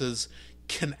actresses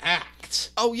can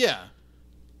act. Oh, yeah.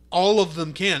 All of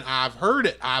them can. I've heard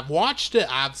it. I've watched it.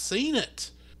 I've seen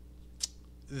it.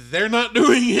 They're not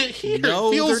doing it here. No,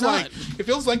 it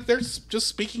feels like they're just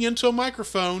speaking into a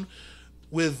microphone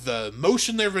with the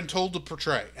emotion they've been told to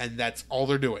portray, and that's all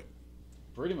they're doing.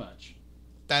 Pretty much.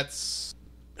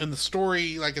 And the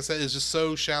story, like I said, is just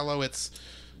so shallow. It's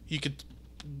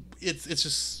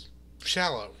just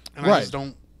shallow, and right.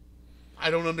 I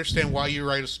don't understand why you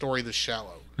write a story this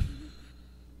shallow.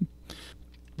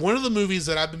 One of the movies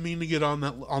that I've been meaning to get on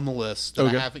the list that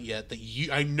I haven't yet, that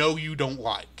I know you don't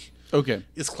like,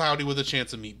 is Cloudy with a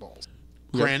Chance of Meatballs.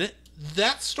 Yep. Granted,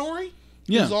 that story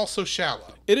is also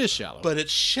shallow. It is shallow, but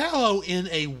it's shallow in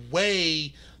a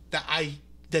way that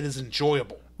is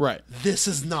enjoyable. Right. This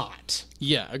is not.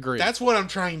 Yeah, agreed. That's what I'm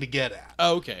trying to get at.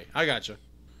 Oh, okay, I gotcha.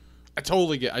 I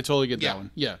totally get that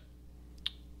one. Yeah.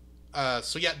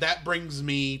 So that brings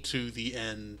me to the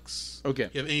end. Okay.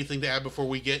 You have anything to add before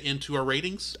we get into our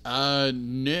ratings?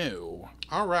 No.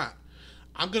 All right.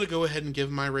 I'm going to go ahead and give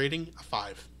my rating a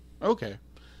 5. Okay.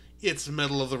 It's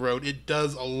middle of the road. It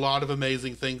does a lot of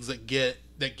amazing things that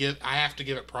I have to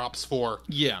give it props for.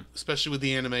 Yeah. Especially with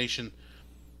the animation.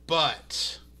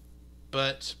 But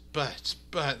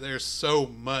there's so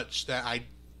much that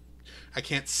I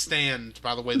can't stand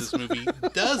by the way this movie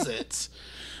does it.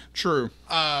 True.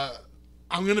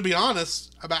 I'm going to be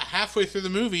honest. About halfway through the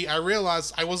movie, I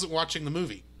realized I wasn't watching the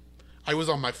movie. I was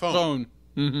on my phone.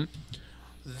 Mm-hmm.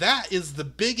 That is the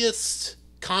biggest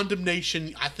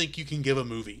condemnation I think you can give a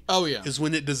movie. Oh, yeah. Is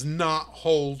when it does not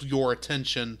hold your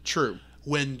attention. True.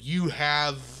 When you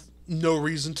have no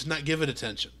reason to not give it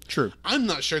attention. True. I'm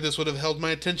not sure this would have held my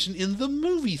attention in the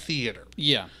movie theater.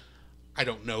 Yeah. I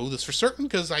don't know this for certain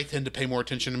because I tend to pay more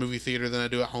attention to movie theater than I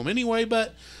do at home anyway,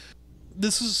 but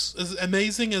this is as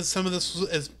amazing as some of this was,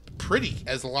 as pretty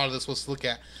as a lot of this was to look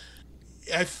at.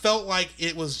 I felt like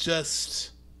it was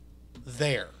just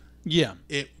there. Yeah.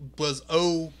 It was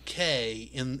okay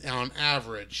on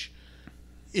average.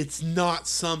 It's not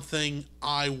something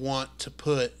I want to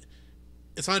put.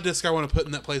 It's not a disc I want to put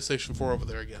in that PlayStation 4 over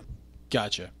there again.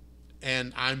 Gotcha.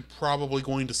 And I'm probably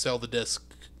going to sell the disc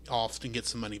off and get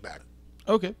some money back.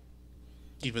 Okay.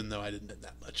 Even though I didn't get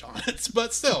that much on it.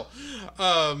 But still,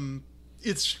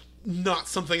 it's not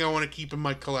something I want to keep in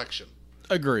my collection.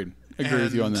 Agreed. Agree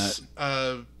with you on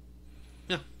that.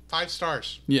 5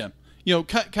 stars. Yeah. You know,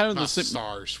 kind of not the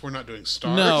stars. We're not doing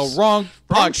stars. No, wrong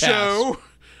podcast. Show.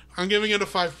 I'm giving it a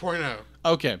 5.0.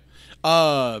 Okay.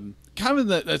 Kind of in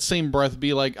that same breath,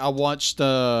 be like, I watched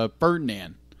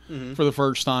Ferdinand for the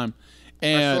first time,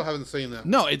 and I still haven't seen that.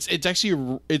 No, it's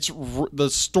actually the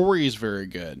story is very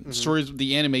good.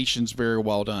 The animation's very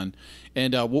well done,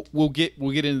 and we'll get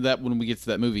into that when we get to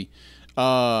that movie.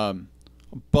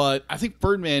 But I think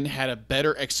Ferdinand had a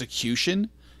better execution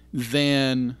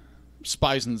than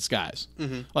Spies in Disguise.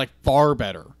 Like far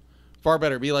better.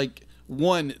 Be like,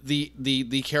 one,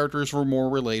 the characters were more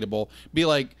relatable. Be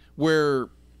like where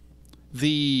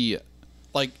the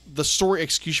story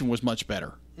execution was much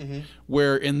better.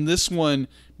 Where in this one,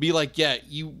 be like, yeah,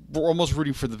 you were almost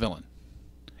rooting for the villain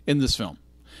in this film.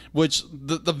 Which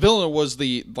the villain was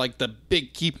the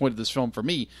big key point of this film for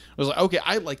me. I was like, okay,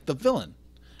 I like the villain.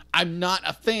 I'm not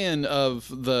a fan of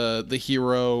the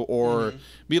hero, or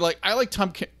be like, I like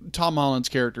Tom Holland's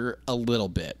character a little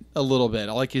bit. I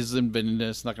like his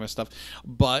inventiveness and that kind of stuff.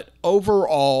 But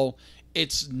overall,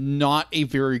 it's not a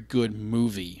very good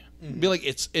movie. Be like,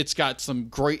 it's got some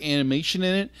great animation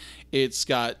in it. It's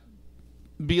got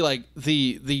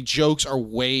the jokes are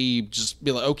way just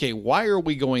be like, okay, why are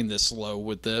we going this slow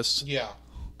with this? Yeah.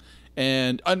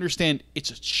 And understand it's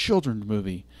a children's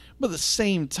movie. But at the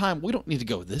same time, we don't need to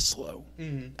go this slow.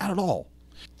 Not at all.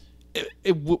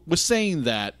 It was saying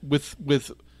that with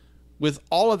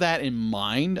all of that in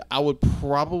mind, I would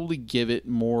probably give it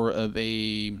more of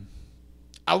a...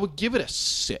 I would give it a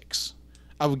 6.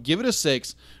 I would give it a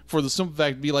 6 for the simple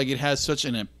fact to be like, it has such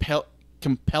an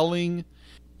compelling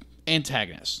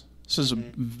antagonist.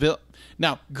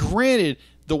 Now, granted,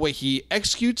 the way he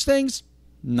executes things,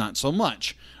 not so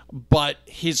much. But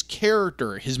his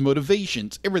character, his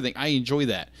motivations, everything, I enjoy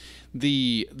that.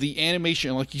 The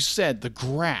animation, like you said, the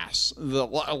grass, the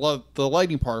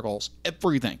lightning particles,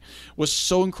 everything was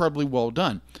so incredibly well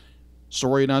done.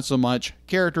 Story, not so much.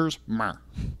 Characters, meh.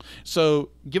 So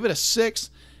give it a 6.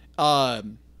 It's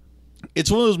one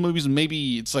of those movies.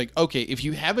 Maybe it's like, okay, if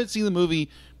you haven't seen the movie,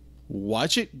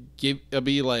 watch it. Gain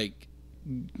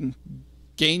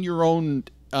your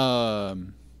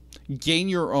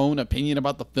own opinion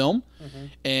about the film,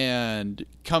 and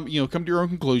come to your own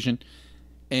conclusion.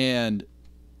 And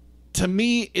to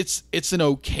me, it's an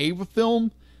okay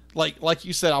film. Like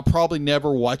you said, I'll probably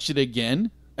never watch it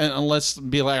again, unless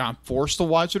be like I'm forced to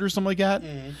watch it or something like that.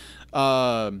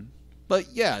 But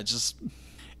yeah,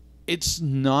 it's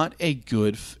not a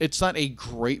great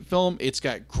film. It's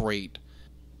got great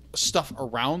stuff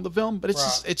around the film, but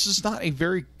it's just not a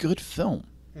very good film.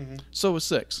 So a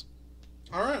 6.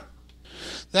 All right.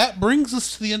 That brings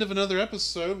us to the end of another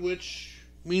episode, which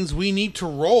means we need to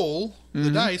roll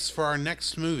the dice for our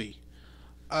next movie.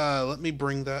 Let me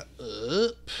bring that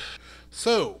up.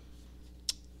 So,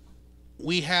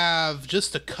 we have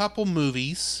just a couple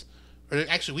movies. Or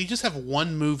actually, we just have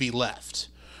one movie left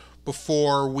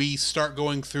before we start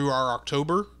going through our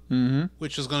October,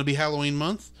 which is going to be Halloween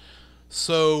month.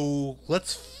 So,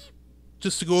 let's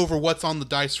just to go over what's on the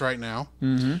dice right now.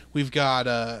 We've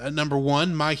got number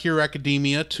 1, My Hero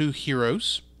Academia 2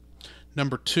 Heroes.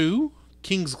 Number 2,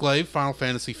 Kingsglaive Final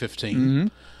Fantasy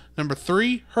 15. Number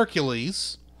 3,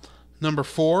 Hercules. Number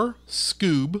 4,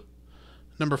 Scoob.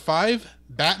 Number 5,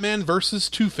 Batman vs.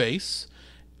 Two-Face.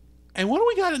 And what do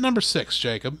we got at number 6,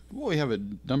 Jacob? What do we have at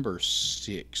number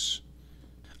 6?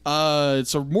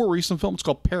 It's a more recent film. It's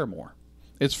called Paramore.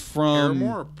 It's from...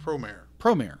 Paramore or Promare?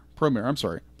 Promare, I'm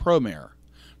sorry. Promare.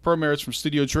 Promare is from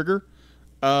Studio Trigger.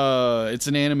 It's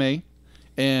an anime.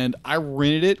 And I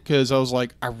rented it because I was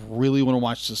like, I really want to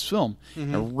watch this film.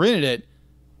 I rented it.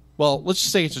 Well, let's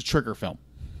just say it's a Trigger film.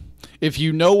 If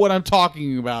you know what I'm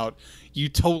talking about, you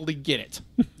totally get it.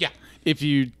 Yeah. If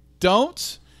you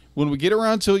don't, when we get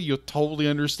around to it, you'll totally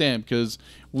understand, because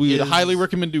we would highly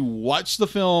recommend to watch the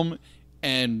film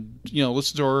and,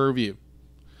 listen to our review.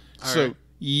 All right.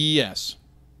 Yes.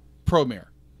 Promare.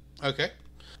 Okay.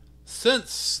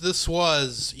 Since this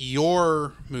was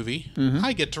your movie,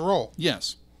 I get to roll.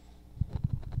 Yes.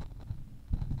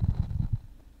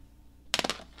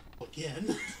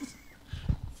 Again.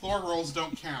 Floor rolls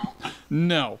don't count.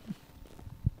 No.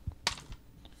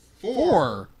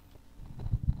 4.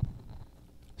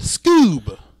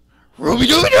 Scoob.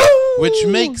 Which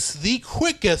makes the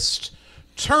quickest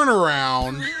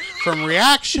turnaround from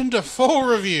reaction to full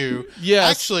review.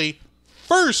 Yes. Actually,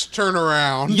 first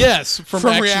turnaround. Yes.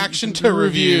 From reaction to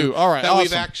review. All right. That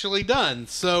we've actually done.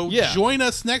 So join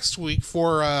us next week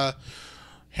for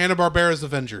Hanna-Barbera's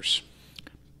Avengers.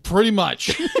 Pretty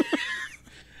much.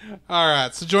 All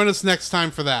right. So join us next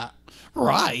time for that.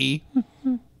 Right.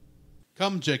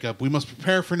 Come, Jacob. We must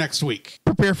prepare for next week.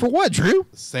 Prepare for what, Drew?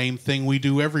 The same thing we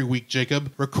do every week,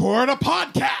 Jacob. Record a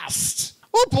podcast.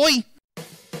 Oh, boy.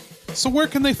 So where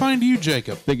can they find you,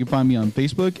 Jacob? They can find me on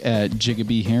Facebook at Jacob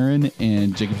B. Heron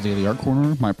and Jacob's Daily Art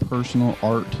Corner, my personal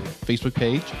art Facebook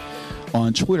page.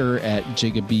 On Twitter at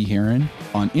Jacob B. Heron.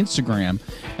 On Instagram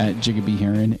at Jacob B.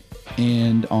 Heron.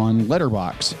 And on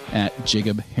Letterboxd at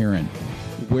Jacob Heron.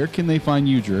 Where can they find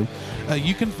you, Drew?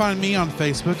 You can find me on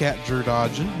Facebook at Drew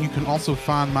Dodgen. You can also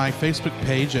find my Facebook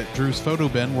page at Drew's Photo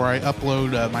Bin, where I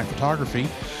upload my photography.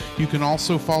 You can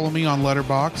also follow me on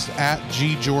Letterboxd at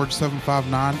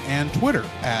GGeorge759 and Twitter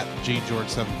at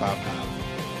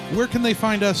GGeorge759. Where can they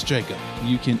find us, Jacob?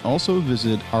 You can also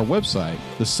visit our website,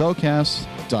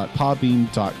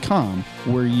 thecellcast.podbean.com,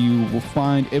 where you will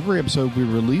find every episode we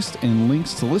released and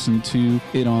links to listen to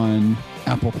it on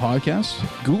Apple Podcasts,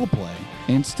 Google Play,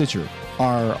 and Stitcher.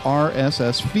 Our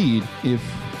RSS feed, if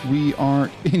we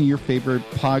aren't in your favorite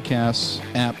podcast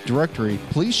app directory,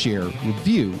 please share,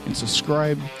 review, and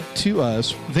subscribe to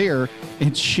us there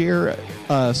and share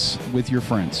us with your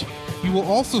friends. You will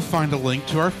also find a link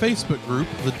to our Facebook group,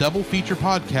 the Double Feature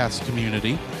Podcast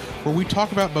Community, where we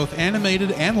talk about both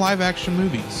animated and live-action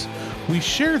movies. We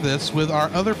share this with our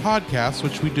other podcasts,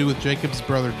 which we do with Jacob's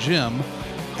brother Jim,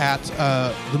 at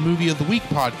the Movie of the Week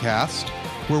podcast,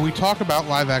 where we talk about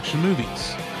live-action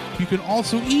movies. You can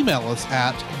also email us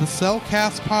at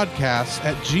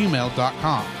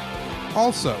thecellcastpodcast@gmail.com.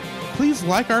 Also, please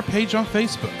like our page on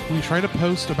Facebook. We try to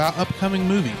post about upcoming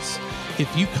movies.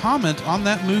 If you comment on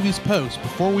that movie's post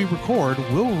before we record,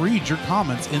 we'll read your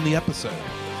comments in the episode.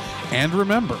 And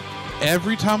remember,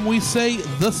 every time we say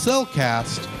The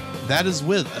Cellcast, that is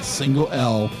with a single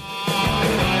L.